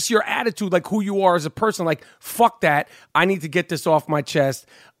 or just your attitude, like who you are as a person. Like, fuck that, I need to get this off my chest.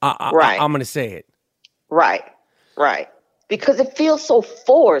 I'm going to say it. Right. Because it feels so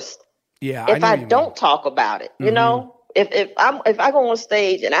forced. Yeah. If I don't talk about it, you mm-hmm. know, if I go on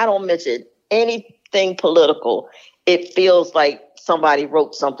stage and I don't mention anything political, it feels like somebody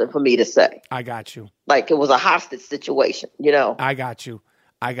wrote something for me to say. I got you. Like it was a hostage situation, you know. I got you.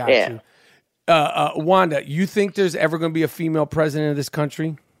 Wanda, you think there's ever going to be a female president of this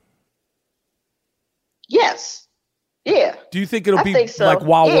country? Yes. Yeah. Do you think it'll be so. Like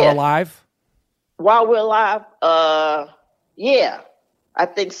while we're alive? While we're alive? Yeah. I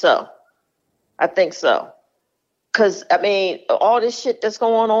think so. Because, I mean, all this shit that's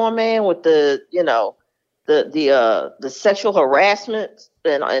going on, man, with the, you know, the sexual harassment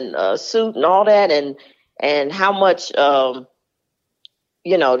and suit and all that, and how much,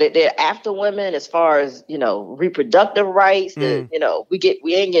 you know, they're after women as far as, you know, reproductive rights. You know, we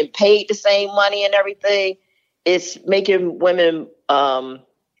ain't getting paid the same money and everything. It's making women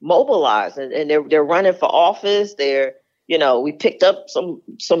mobilize, and they're running for office. They're, you know, we picked up some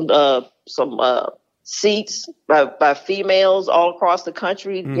seats by females all across the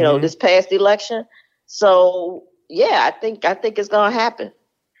country. Mm-hmm. You know, this past election. So yeah, I think it's gonna happen,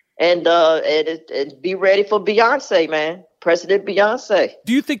 and be ready for Beyonce, man. President Beyonce.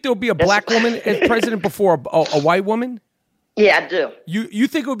 Do you think there'll be a black woman as president before a white woman? Yeah, I do. You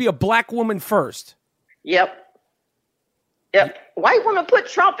think it would be a black woman first? Yep. White women put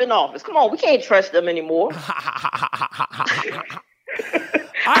Trump in office. Come on, we can't trust them anymore. I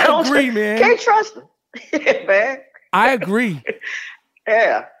agree, man. Can't trust them. Yeah, man. I agree.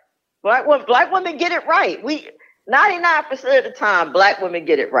 Yeah. Black women get it right. 99% of the time, black women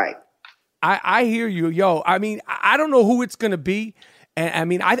get it right. I hear you. Yo, I mean, I don't know who it's going to be. And I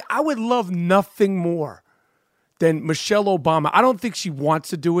mean, I would love nothing more than Michelle Obama. I don't think she wants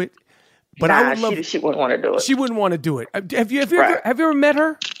to do it, but I would love. She wouldn't want to do it. She wouldn't want to do it. Have you ever met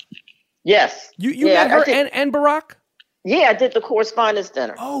her? Yes. You met her and Barack? Yeah, I did the correspondence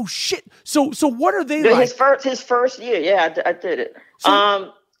dinner. Oh shit! So what are they like? His first year. Yeah, I did it.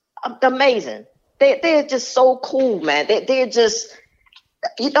 So, amazing. They're just so cool, man. They're just.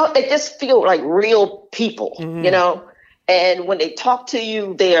 You know, they just feel like real people, mm-hmm. you know, and when they talk to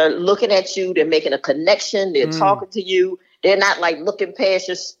you, they're looking at you, they're making a connection, they're talking to you. They're not like looking past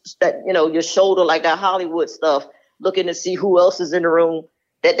your shoulder like that Hollywood stuff, looking to see who else is in the room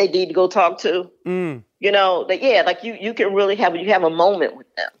that they need to go talk to. You know, like you can really have a moment with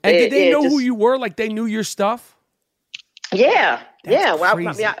them. And did they know who you were? Like they knew your stuff? Yeah. That's When,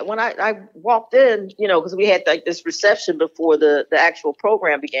 crazy. when I walked in, because we had like this reception before the actual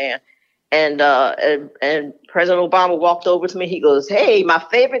program began, and President Obama walked over to me. He goes, "Hey, my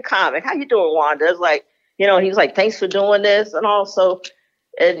favorite comic. How you doing, Wanda?" It's like, he was like, "Thanks for doing this," and also,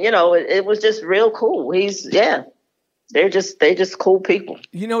 and it was just real cool. They're just cool people.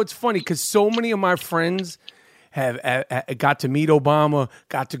 It's funny because so many of my friends have got to meet Obama,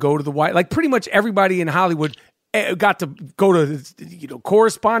 got to go to the White, like pretty much everybody in Hollywood got to go to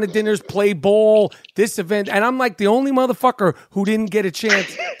correspondent dinners, play ball, this event, and I'm like the only motherfucker who didn't get a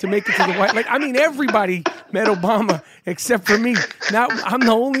chance to make it to the White. Like, I mean, everybody met Obama except for me. Now I'm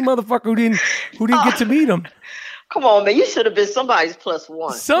the only motherfucker who didn't get to meet him. Come on, man, you should have been somebody's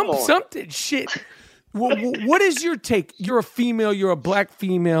 +1. Something shit. What is your take? You're a female. You're a black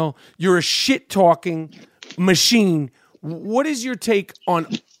female. You're a shit talking machine. What is your take on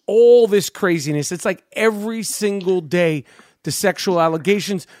all this craziness? It's like every single day, the sexual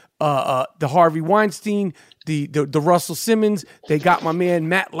allegations, the Harvey Weinstein, the Russell Simmons. They got my man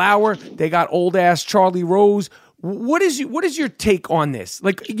Matt Lauer. They got old ass Charlie Rose. What is your take on this?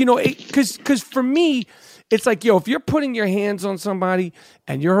 Like, because for me, it's like, if you're putting your hands on somebody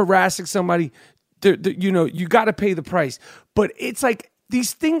and you're harassing somebody, you got to pay the price. But it's like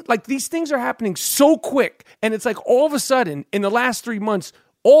these things are happening so quick, and it's like all of a sudden in the last 3 months,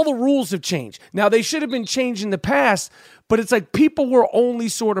 all the rules have changed. Now, they should have been changed in the past, but it's like people were only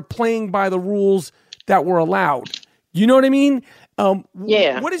sort of playing by the rules that were allowed. You know what I mean?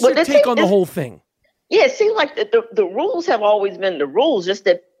 Yeah. What is your take on the whole thing? Yeah, it seems like the rules have always been the rules, just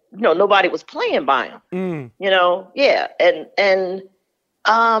that nobody was playing by them. Yeah, and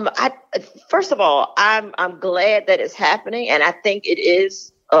I first of all, I'm glad that it's happening, and I think it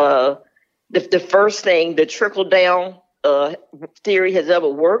is the first thing, the trickle down theory has ever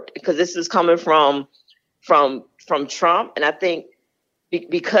worked, because this is coming from Trump, and I think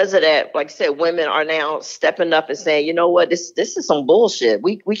because of that, like I said, women are now stepping up and saying, you know what, this is some bullshit.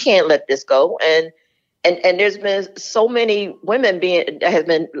 We can't let this go, and there's been so many women that have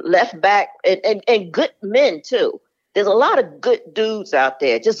been left back, and good men too. There's a lot of good dudes out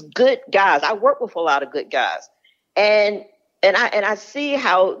there, just good guys. I work with a lot of good guys, and I see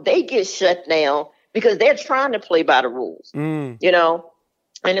how they get shut down because they're trying to play by the rules, And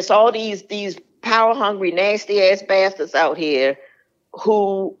it's all these power hungry, nasty ass bastards out here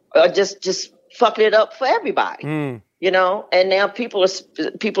who are just fucking it up for everybody, And now people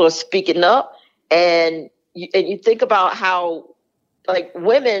are speaking up, and you think about how, like,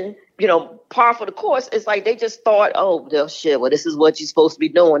 women, par for the course, it's like they just thought, oh, well, shit, well, this is what you're supposed to be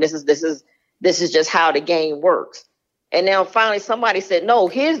doing. This is just how the game works. And now finally somebody said, no,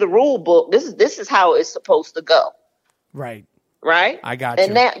 here's the rule book. This is how it's supposed to go. Right. I got you.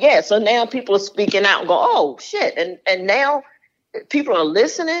 And now, so now people are speaking out and go, oh shit. And now people are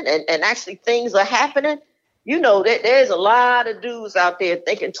listening, and actually things are happening. There's a lot of dudes out there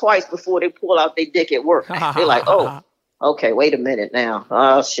thinking twice before they pull out their dick at work. They're like, oh, okay, wait a minute now.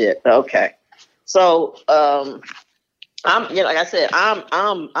 Oh shit. Okay. So I'm like I said,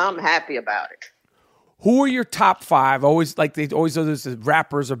 I'm happy about it. Who are your top 5? They always do this as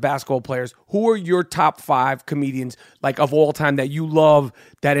rappers or basketball players. Who are your top 5 comedians, like, of all time that you love,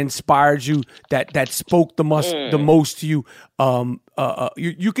 that inspired you, that spoke the most to you?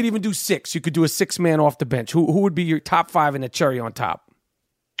 You could even do 6. You could do a 6-man off the bench. Who would be your top 5 and a cherry on top?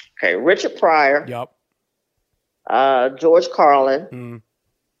 Okay, Richard Pryor. Yep. George Carlin.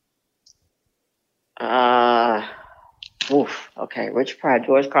 Okay, Richard Pryor,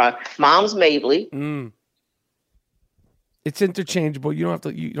 George Carlin, Moms Mabley. It's interchangeable. You don't have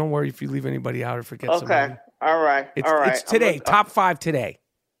to. You don't worry if you leave anybody out or forget somebody. Okay, all right. It's today. Top 5 today.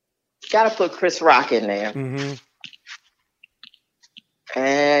 Got to put Chris Rock in there.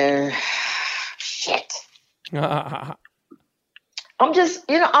 And shit. I'm just,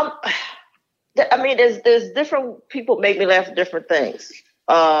 there's different people make me laugh at different things.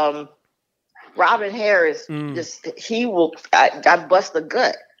 Robin Harris, I bust a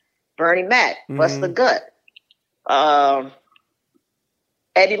gut. Bernie Mac, bust a gut.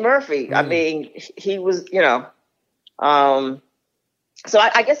 Eddie Murphy, I mean, he was, so I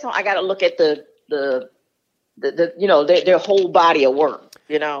guess I got to look at their whole body of work,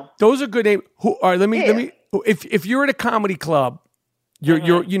 Those are good names. Let me, if you're at a comedy club,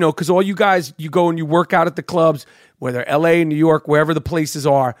 you're because all you guys, you go and you work out at the clubs, whether LA, New York, wherever the places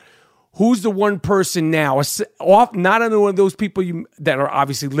are. Who's the one person now, not only one of those people that are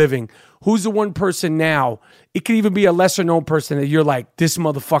obviously living, who's the one person now? It could even be a lesser known person that you're like, this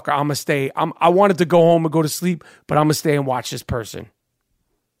motherfucker, I'm going to stay. I wanted to go home and go to sleep, but I'm going to stay and watch this person.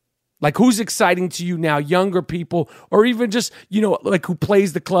 Like, who's exciting to you now, younger people, or even just, like who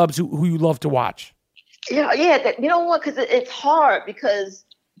plays the clubs, who you love to watch? Yeah. You know what? Because it's hard, because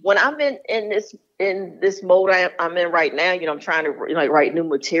when I'm in this mode I'm in right now, I'm trying to write new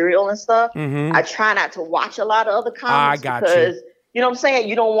material and stuff. Mm-hmm. I try not to watch a lot of other comics because you know what I'm saying?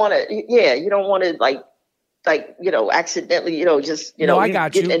 You don't want to like accidentally, I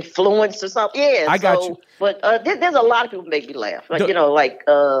got get you. influenced or something. Yeah, I got you. But there's a lot of people make me laugh. Dominique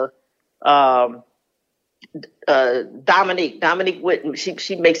Whitten.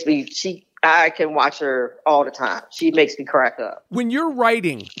 She makes me. I can watch her all the time. She makes me crack up. When you're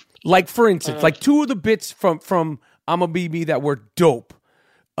writing, like for instance, like two of the bits from I'ma Be Me that were dope.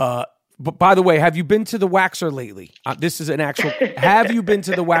 But by the way, have you been to the waxer lately? This is an actual. Have you been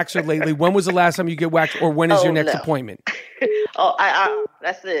to the waxer lately? When was the last time you get waxed, or when is your next appointment?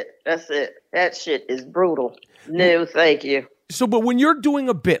 That's it. That shit is brutal. No, thank you. So, but when you're doing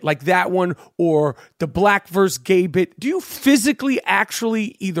a bit like that one or the black versus gay bit, do you physically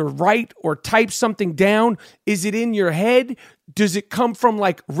actually either write or type something down? Is it in your head? Does it come from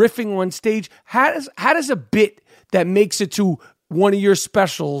like riffing on stage? How does a bit that makes it to one of your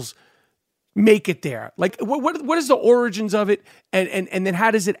specials make it there? Like, what is the origins of it, and then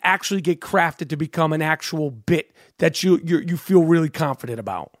how does it actually get crafted to become an actual bit that you feel really confident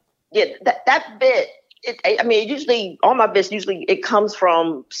about? Yeah, that bit. Usually all my bits it comes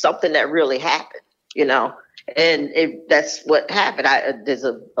from something that really happened, and that's what happened. There's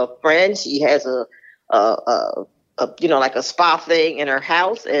a friend. She has a like a spa thing in her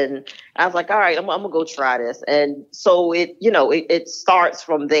house, and I was like, all right, I'm gonna go try this, and so it starts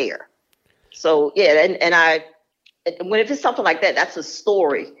from there. So yeah, and if it's something like that, that's a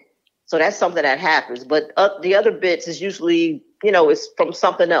story. So that's something that happens. But the other bits is usually, it's from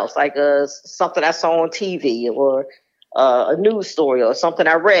something else, like something I saw on TV, or a news story, or something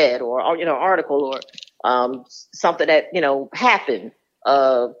I read, or article, or something that happened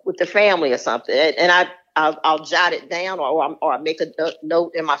with the family or something. And I'll jot it down, or I make a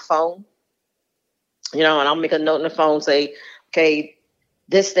note in my phone, and I'll make a note in the phone, say, okay,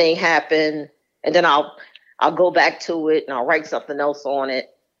 this thing happened, and then I'll go back to it and I'll write something else on it.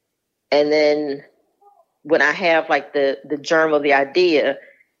 And then when I have like the germ of the idea,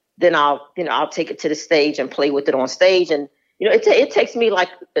 then I'll take it to the stage and play with it on stage. And, it takes me like,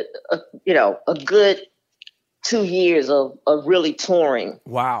 a good 2 years of really touring.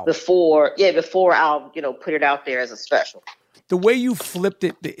 Wow. Before I'll, put it out there as a special. The way you flipped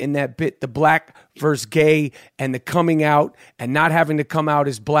it in that bit, the black versus gay, and the coming out and not having to come out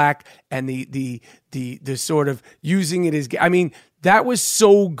as black, and the sort of using it as gay. I mean, that was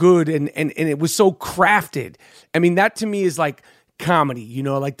so good, and it was so crafted. I mean, that to me is like comedy,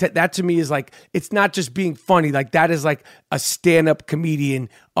 like that to me is like, it's not just being funny. Like, that is like a stand-up comedian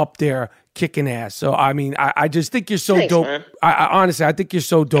up there kicking ass. So, I mean, I just think you're so Thanks, dope. Man. I honestly, I think you're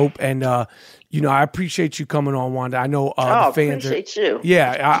so dope, and I appreciate you coming on, Wanda. I know the fans appreciate you.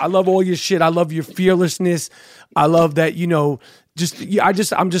 Yeah, I love all your shit. I love your fearlessness. I love that,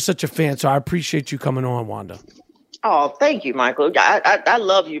 I'm just such a fan. So I appreciate you coming on, Wanda. Oh, thank you, Michael. I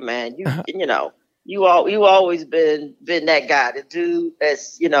love you, man. You always been that guy, the dude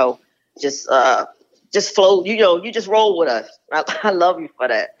that's just flow. You just roll with us. I love you for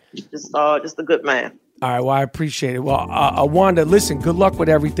that. Just a good man. All right, well, I appreciate it. Well, Wanda, listen, good luck with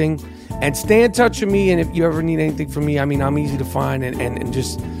everything, and stay in touch with me. And if you ever need anything from me, I mean, I'm easy to find, and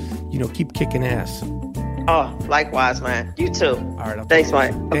just keep kicking ass. Oh, likewise, man. You too. All right, thanks,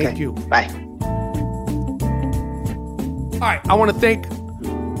 Mike. Thank you. Bye. All right, I want to thank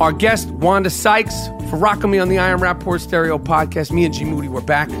our guest, Wanda Sykes, for rocking me on the Iron Rapport Stereo podcast. Me and G Moody, we're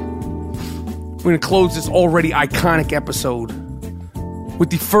back. We're going to close this already iconic episode with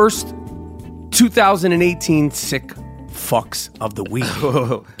the first 2018 Sick Fucks of the Week.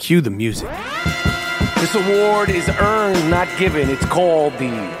 Cue the music. This award is earned, not given. It's called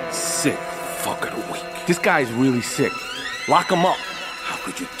the Sick Fuck of the Week. This guy's really sick. Lock him up. How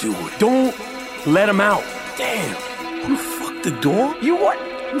could you do it? Don't let him out. Damn. You fucked the dog? You what?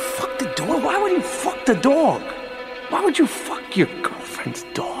 You fucked the dog? Why would you fuck the dog? Why would you fuck your girlfriend's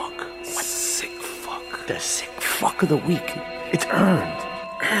dog? What? Sick fuck. The sick fuck of the week. It's earned.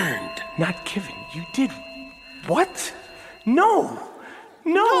 Earned. Not given. You did what? No.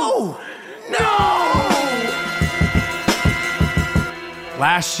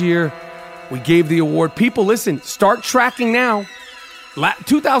 Last year, we gave the award. People, listen, start tracking now.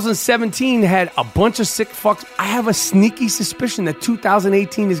 2017 had a bunch of sick fucks. I have a sneaky suspicion that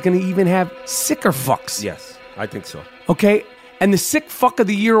 2018 is going to even have sicker fucks. Yes, I think so. Okay? And the Sick Fuck of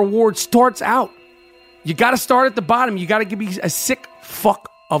the Year award starts out. You got to start at the bottom. You got to give me a sick fuck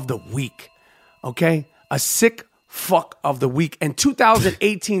of the week. Okay? A sick fuck of the week. And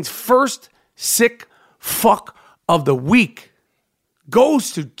 2018's first sick fuck of the week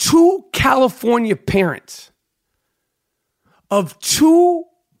goes to two California parents of two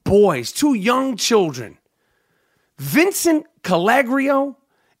boys, two young children, Vincent Calagrio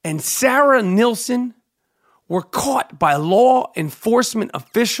and Sarah Nilsson, were caught by law enforcement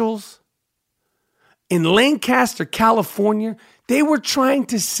officials in Lancaster, California. They were trying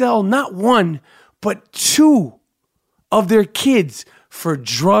to sell not one, but two of their kids for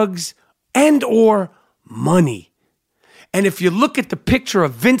drugs and or money. And if you look at the picture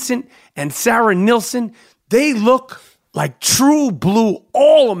of Vincent and Sarah Nilsson, they look like true blue,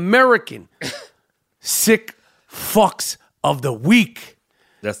 all-American sick fucks of the week.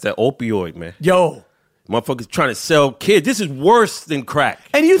 That's that opioid, man. Yo. Motherfuckers trying to sell kids. This is worse than crack.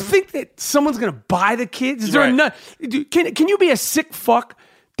 And you think that someone's going to buy the kids? Is there can you be a sick fuck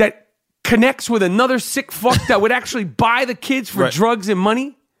that connects with another sick fuck that would actually buy the kids for drugs and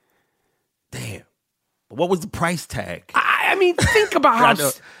money? Damn. What was the price tag? I mean, think about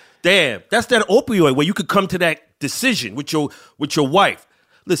how... Damn. That's that opioid where you could come to that decision with your wife.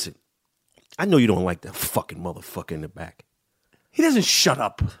 Listen, I know you don't like that fucking motherfucker in the back. He doesn't shut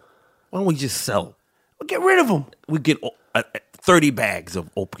up. Why don't we just sell him? Well, get rid of him. We get 30 bags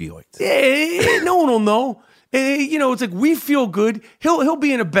of opioids. Yeah, no one will know. It's like we feel good. He'll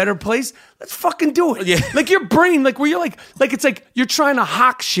be in a better place. Let's fucking do it. Yeah. Like your brain, like where you're like it's like you're trying to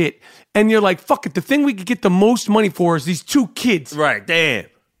hawk shit and you're like, fuck it. The thing we could get the most money for is these two kids. Right, damn.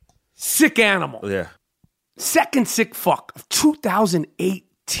 Sick animal. Yeah. Second sick fuck of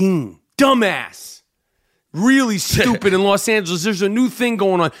 2018. Dumbass. Really stupid in Los Angeles. There's a new thing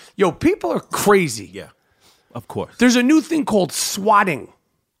going on. Yo, people are crazy. Yeah, of course. There's a new thing called swatting.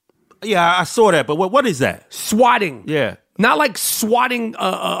 Yeah, I saw that, but what is that? Swatting. Yeah. Not like swatting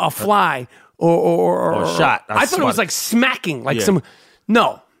a fly or shot. I thought it was like smacking. Like some.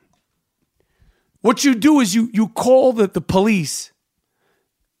 No. What you do is you call the police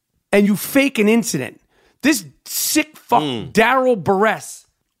and you fake an incident. This sick fuck, Daryl Barres,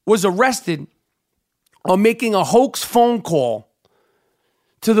 was arrested on making a hoax phone call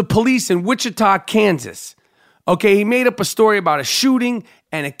to the police in Wichita, Kansas. Okay, he made up a story about a shooting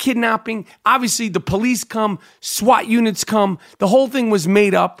and a kidnapping. Obviously, the police come, SWAT units come. The whole thing was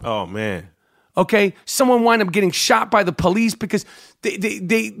made up. Oh, man. Okay, someone wound up getting shot by the police because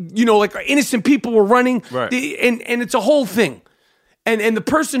they like innocent people were running. Right. And it's a whole thing. And the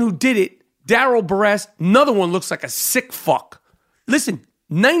person who did it, Daryl Barres, another one looks like a sick fuck. Listen,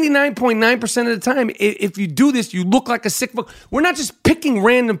 99.9% of the time, if you do this, you look like a sick fuck. We're not just picking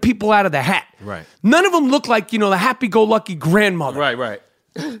random people out of the hat. Right. None of them look like, the happy-go-lucky grandmother. Right.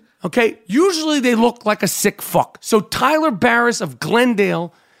 Okay? Usually they look like a sick fuck. So Tyler Barris of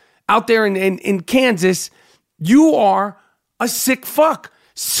Glendale, out there in Kansas, you are a sick fuck.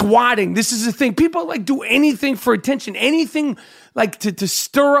 Swatting. This is the thing. People like do anything for attention. Anything like to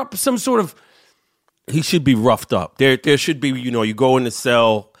stir up some sort of... He should be roughed up. There should be, you go in the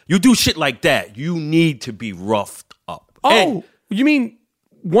cell, you do shit like that. You need to be roughed up. Oh, you mean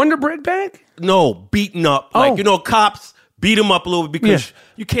Wonder Bread bag? No, beaten up. Like, cops beat him up a little bit because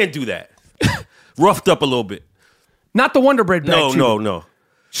you can't do that. Roughed up a little bit. Not the Wonder Bread bag. No.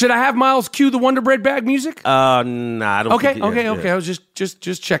 Should I have Miles cue the Wonder Bread bag music? Nah, I don't think Okay. Yeah. I was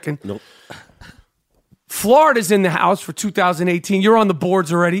just checking. Nope. Florida's in the house for 2018. You're on the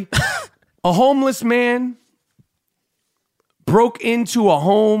boards already. A homeless man broke into a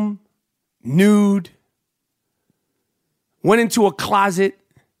home nude, went into a closet,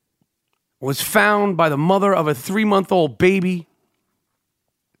 was found by the mother of a 3-month-old baby.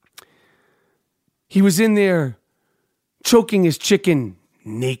 He was in there choking his chicken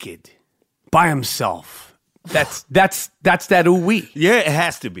naked by himself. That's that ooh-wee. Yeah, it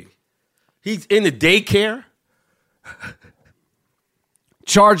has to be. He's in the daycare.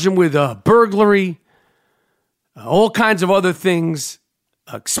 Charged him with burglary, all kinds of other things,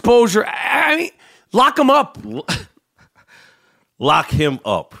 exposure. I mean, lock him up. Lock him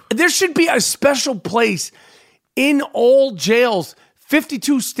up. There should be a special place in all jails,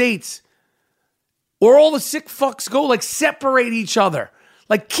 52 states, where all the sick fucks go, like separate each other.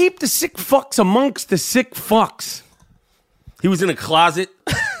 Like keep the sick fucks amongst the sick fucks. He was in a closet.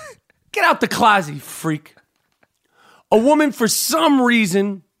 Get out the closet, you freak. A woman, for some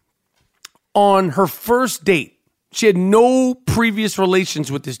reason, on her first date, she had no previous relations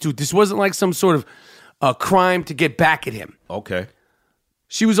with this dude. This wasn't like some sort of crime to get back at him. Okay.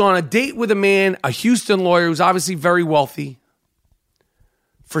 She was on a date with a man, a Houston lawyer who's obviously very wealthy.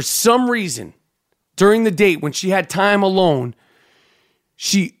 For some reason, during the date, when she had time alone,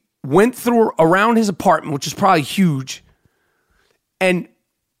 She went through around his apartment, which is probably huge, and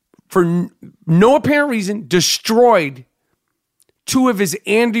for no apparent reason, destroyed 2 of his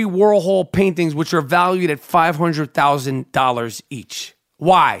Andy Warhol paintings, which are valued at $500,000 each.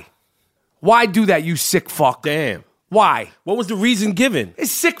 Why? Why do that, you sick fuck? Damn. Why? What was the reason given?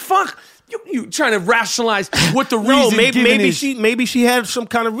 It's sick fuck. You trying to rationalize what the reason given is. Maybe she had some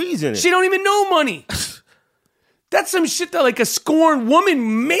kind of reason. She don't even know money. That's some shit that like a scorned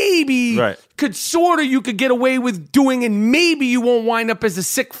woman maybe could you could get away with doing, and maybe you won't wind up as a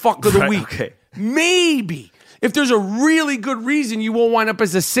sick fuck of the week. Okay. Maybe. If there's a really good reason, you won't wind up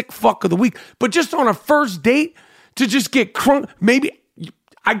as a sick fuck of the week. But just on a first date to just get crunk, maybe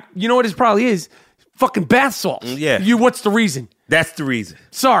you know what it probably is? Fucking bath salts. Yeah. What's the reason? That's the reason.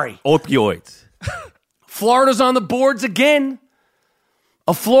 Sorry. Opioids. Florida's on the boards again.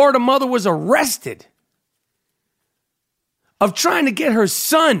 A Florida mother was arrested of trying to get her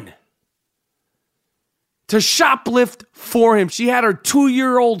son to shoplift for him. She had her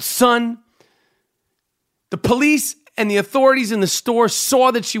 2-year-old son. The police and the authorities in the store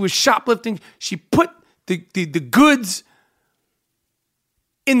saw that she was shoplifting. She put the goods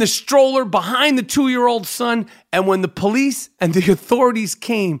in the stroller behind the 2-year-old son, and when the police and the authorities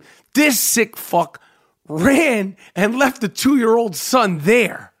came, this sick fuck ran and left the 2-year-old son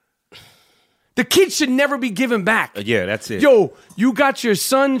there. The kid should never be given back. Yeah, that's it. Yo, you got your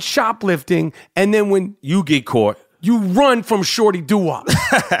son shoplifting, and then when you get caught, you run from Shorty Doo-Wop.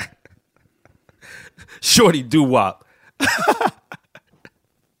 Shorty Doo-Wop.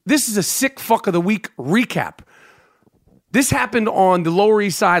 This is a sick fuck of the week recap. This happened on the Lower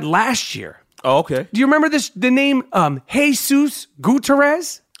East Side last year. Oh, okay. Do you remember the name Jesus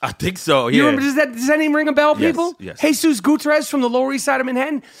Gutierrez? I think so, yeah. You remember, does that name ring a bell, people? Yes. Jesus Gutierrez from the Lower East Side of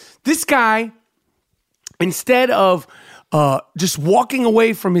Manhattan. This guy, instead of just walking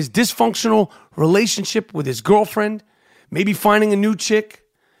away from his dysfunctional relationship with his girlfriend, maybe finding a new chick,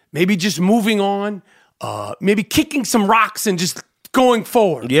 maybe just moving on, maybe kicking some rocks and just going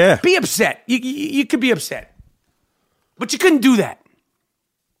forward. Yeah. Be upset. You could be upset. But you couldn't do that.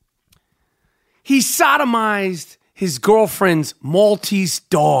 He sodomized his girlfriend's Maltese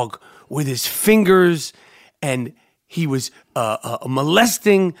dog with his fingers, and he was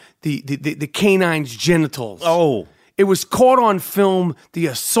molesting the canine's genitals. Oh. It was caught on film. The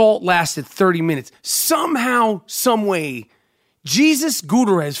assault lasted 30 minutes. Somehow, some way, Jesus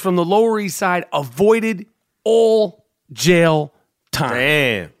Gutierrez from the Lower East Side avoided all jail time.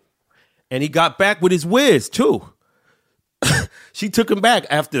 Damn. And he got back with his whiz, too. She took him back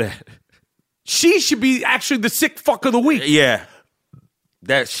after that. She should be actually the sick fuck of the week. Yeah.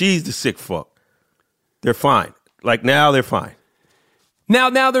 She's the sick fuck. They're fine. Like, now they're fine. Now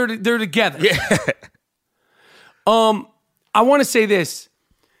they're together. Yeah. I want to say this.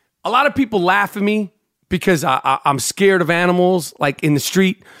 A lot of people laugh at me because I'm scared of animals, like in the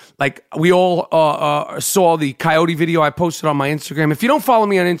street. Like, we all saw the coyote video I posted on my Instagram. If you don't follow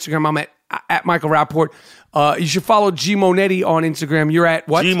me on Instagram, I'm at Michael Rappaport. You should follow G Monetti on Instagram. You're at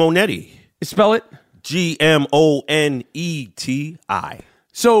what? G Monetti. Spell it? Gmoneti.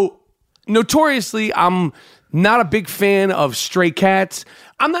 So, notoriously, I'm not a big fan of stray cats.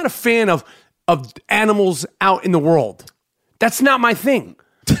 I'm not a fan of animals out in the world. That's not my thing.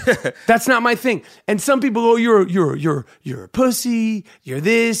 That's not my thing. And some people go, you're a pussy, you're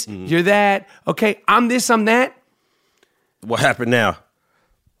this, you're that. Okay, I'm this, I'm that. What happened now?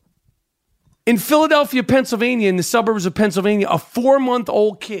 In Philadelphia, Pennsylvania, in the suburbs of Pennsylvania, a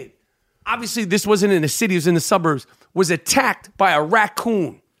 4-month-old kid, obviously this wasn't in a city, it was in the suburbs, was attacked by a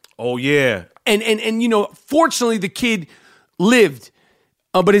raccoon. Oh, yeah. And you know, fortunately the kid lived,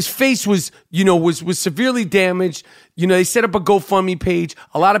 but his face was severely damaged. You know, they set up a GoFundMe page.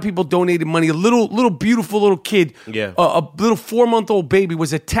 A lot of people donated money. A little beautiful little kid, yeah, a little 4-month-old baby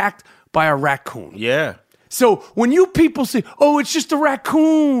was attacked by a raccoon. Yeah. So when you people say, "Oh, it's just a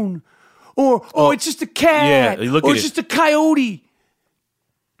raccoon," or "Oh, it's just a cat," or "It's just a coyote,"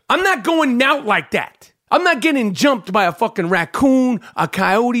 I'm not going out like that. I'm not getting jumped by a fucking raccoon, a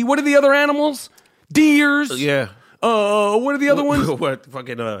coyote. What are the other animals? Deers. Yeah. What are the other ones? What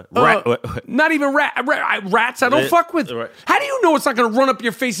fucking rat? Not even rats. I don't fuck with. Right. How do you know it's not going to run up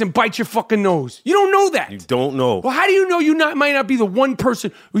your face and bite your fucking nose? You don't know that. You don't know. Well, how do you know might not be the one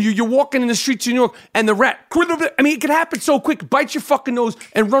person who you're walking in the streets of New York and the rat? I mean, it could happen so quick. Bite your fucking nose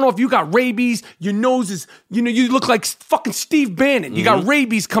and run off. You got rabies. Your nose is, you look like fucking Steve Bannon. You got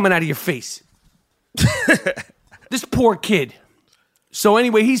rabies coming out of your face. This poor kid. So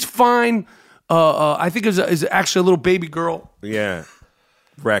anyway, he's fine. I think it was actually a little baby girl. Yeah.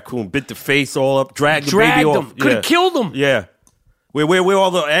 Raccoon bit the face all up, dragged the baby off. Could have killed him. Yeah. Where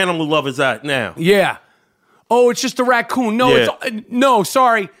all the animal lovers at now? Yeah. Oh, it's just a raccoon. No, Yeah.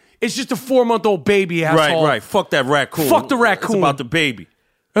 Sorry. It's just a 4-month-old baby, asshole. Right. Fuck that raccoon. Fuck the raccoon. It's about the baby.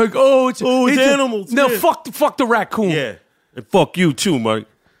 Like, it's animals. No, Yeah. fuck the raccoon. Yeah. And fuck you too, Mike.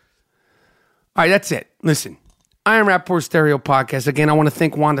 All right, that's it. Listen, Iron Rapport Stereo Podcast. Again, I want to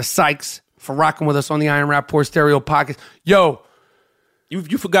thank Wanda Sykes for rocking with us on the Iron Rapport Stereo Podcast. Yo.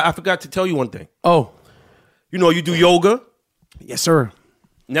 You forgot. I forgot to tell you one thing. Oh. You know, you do yoga. Yes, sir.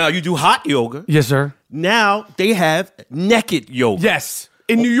 Now you do hot yoga. Yes, sir. Now they have naked yoga. Yes.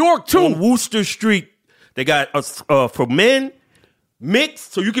 In New York, too. On Wooster Street. They got for men,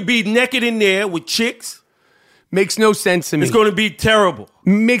 mixed, so you could be naked in there with chicks. Makes no sense to me. It's going to be terrible.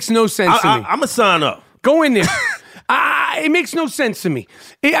 Makes no sense to me. I'm going to sign up. Go in there. It makes no sense to me.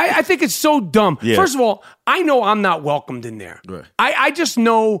 I think it's so dumb. Yeah. First of all, I know I'm not welcomed in there. Right. I just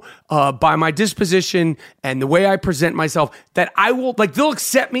know by my disposition and the way I present myself that I will, like, they'll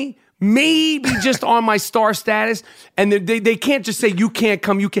accept me maybe just on my star status, and they can't just say, you can't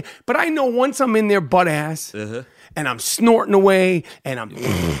come, you can't. But I know once I'm in there butt ass, and I'm snorting away, and I'm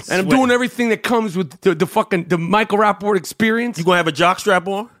doing everything that comes with the Michael Rapport experience. You going to have a jock strap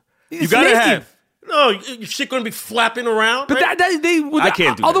on? It's You got to naked. have. No, your shit going to be flapping around. But right? I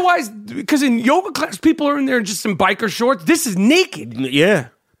can't do that. Otherwise, because in yoga class, people are in there just in biker shorts. This is naked. Yeah,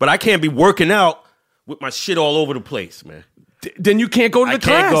 but I can't be working out with my shit all over the place, man. Then you can't go to the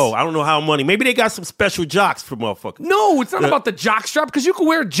class. I can't go. I don't know how money. Maybe they got some special jocks for motherfuckers. No, it's not about the jock strap, because you can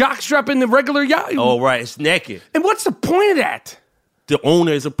wear a jock strap in the regular yacht. Oh, right. It's naked. And what's the point of that? The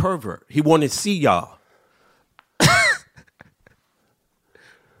owner is a pervert. He wanted to see y'all.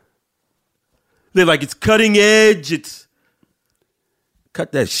 They're like, it's cutting edge. It's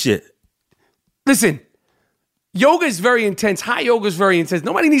cut that shit. Listen, yoga is very intense. Hot yoga is very intense.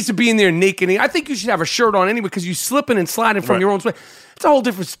 Nobody needs to be in there naked. I think you should have a shirt on anyway, because you slipping and sliding from Right. your own sweat. It's a whole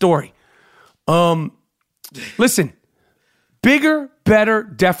different story. Listen, bigger, better,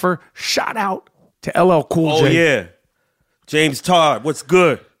 deafer. Shout out to LL Cool J. Oh, yeah. James Todd, what's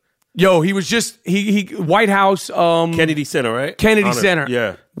good? Yo, he was just he White House Kennedy Center, right? Kennedy Honor. Center.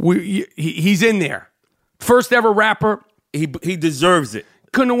 Yeah. He's in there. First ever rapper. He deserves it.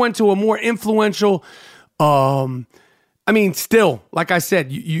 Couldn't have went to a more influential. Still, like I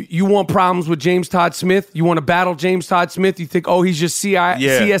said, you want problems with James Todd Smith. You want to battle James Todd Smith. You think, oh, he's just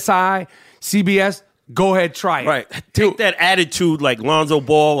CSI, CBS. Go ahead, try it. Right. Take that attitude like Lonzo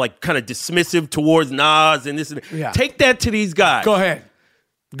Ball, like kind of dismissive towards Nas and this and that. Yeah. Take that to these guys. Go ahead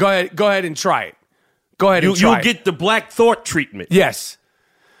and try it. Go ahead and try You'll it. get the Black Thought treatment. Yes.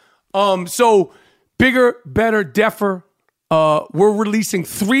 So bigger, better, deafer. We're releasing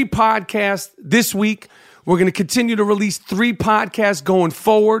 3 podcasts this week. We're going to continue to release 3 podcasts going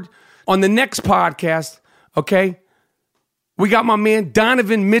forward. On the next podcast, okay, we got my man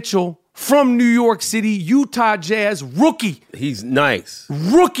Donovan Mitchell from New York City, Utah Jazz, rookie. He's nice.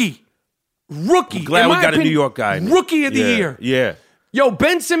 Rookie. I'm glad In we my got a New opinion, York guy. Rookie of the year. Yeah. Yo,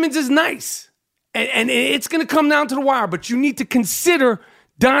 Ben Simmons is nice. And it's going to come down to the wire, but you need to consider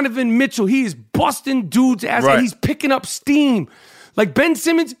Donovan Mitchell. He is busting dudes' ass, Right. and he's picking up steam. Like Ben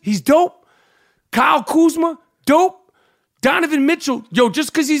Simmons, he's dope. Kyle Kuzma, dope. Donovan Mitchell, yo,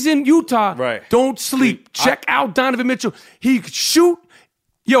 just because he's in Utah, Right. don't sleep. Check out Donovan Mitchell. He could shoot.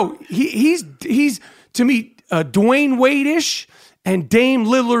 Yo, he's to me, Dwayne Wade-ish and Dame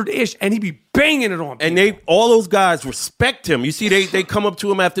Lillard-ish, and he be banging it on people. And all those guys respect him. You see, they come up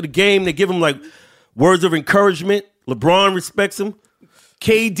to him after the game. They give him like words of encouragement. LeBron respects him.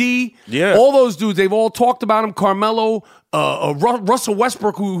 KD, Yeah. all those dudes, they've all talked about him. Carmelo, Russell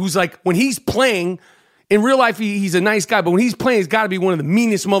Westbrook, who's like, when he's playing, in real life, he's a nice guy, but when he's playing, he's got to be one of the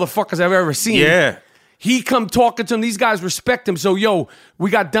meanest motherfuckers I've ever seen. Yeah. He come talking to him. These guys respect him. So, yo, we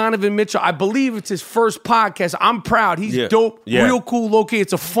got Donovan Mitchell. I believe it's his first podcast. I'm proud. He's dope, real cool, low-key.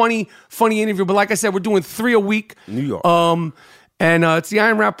 It's a funny interview. But like I said, we're doing 3 a week. New York. And it's the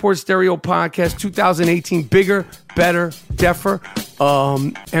Iron Rapport Stereo Podcast 2018. Bigger, better, deafer.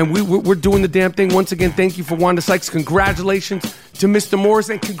 And we're doing the damn thing. Once again, thank you for Wanda Sykes. Congratulations to Mr. Morris.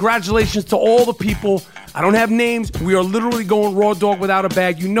 And congratulations to all the people. I don't have names. We are literally going raw dog without a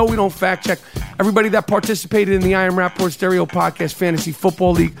bag. You know we don't fact check. Everybody that participated in the Iron Rapport Stereo Podcast Fantasy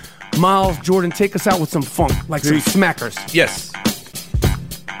Football League. Miles, Jordan, take us out with some funk, like some smackers. Yes.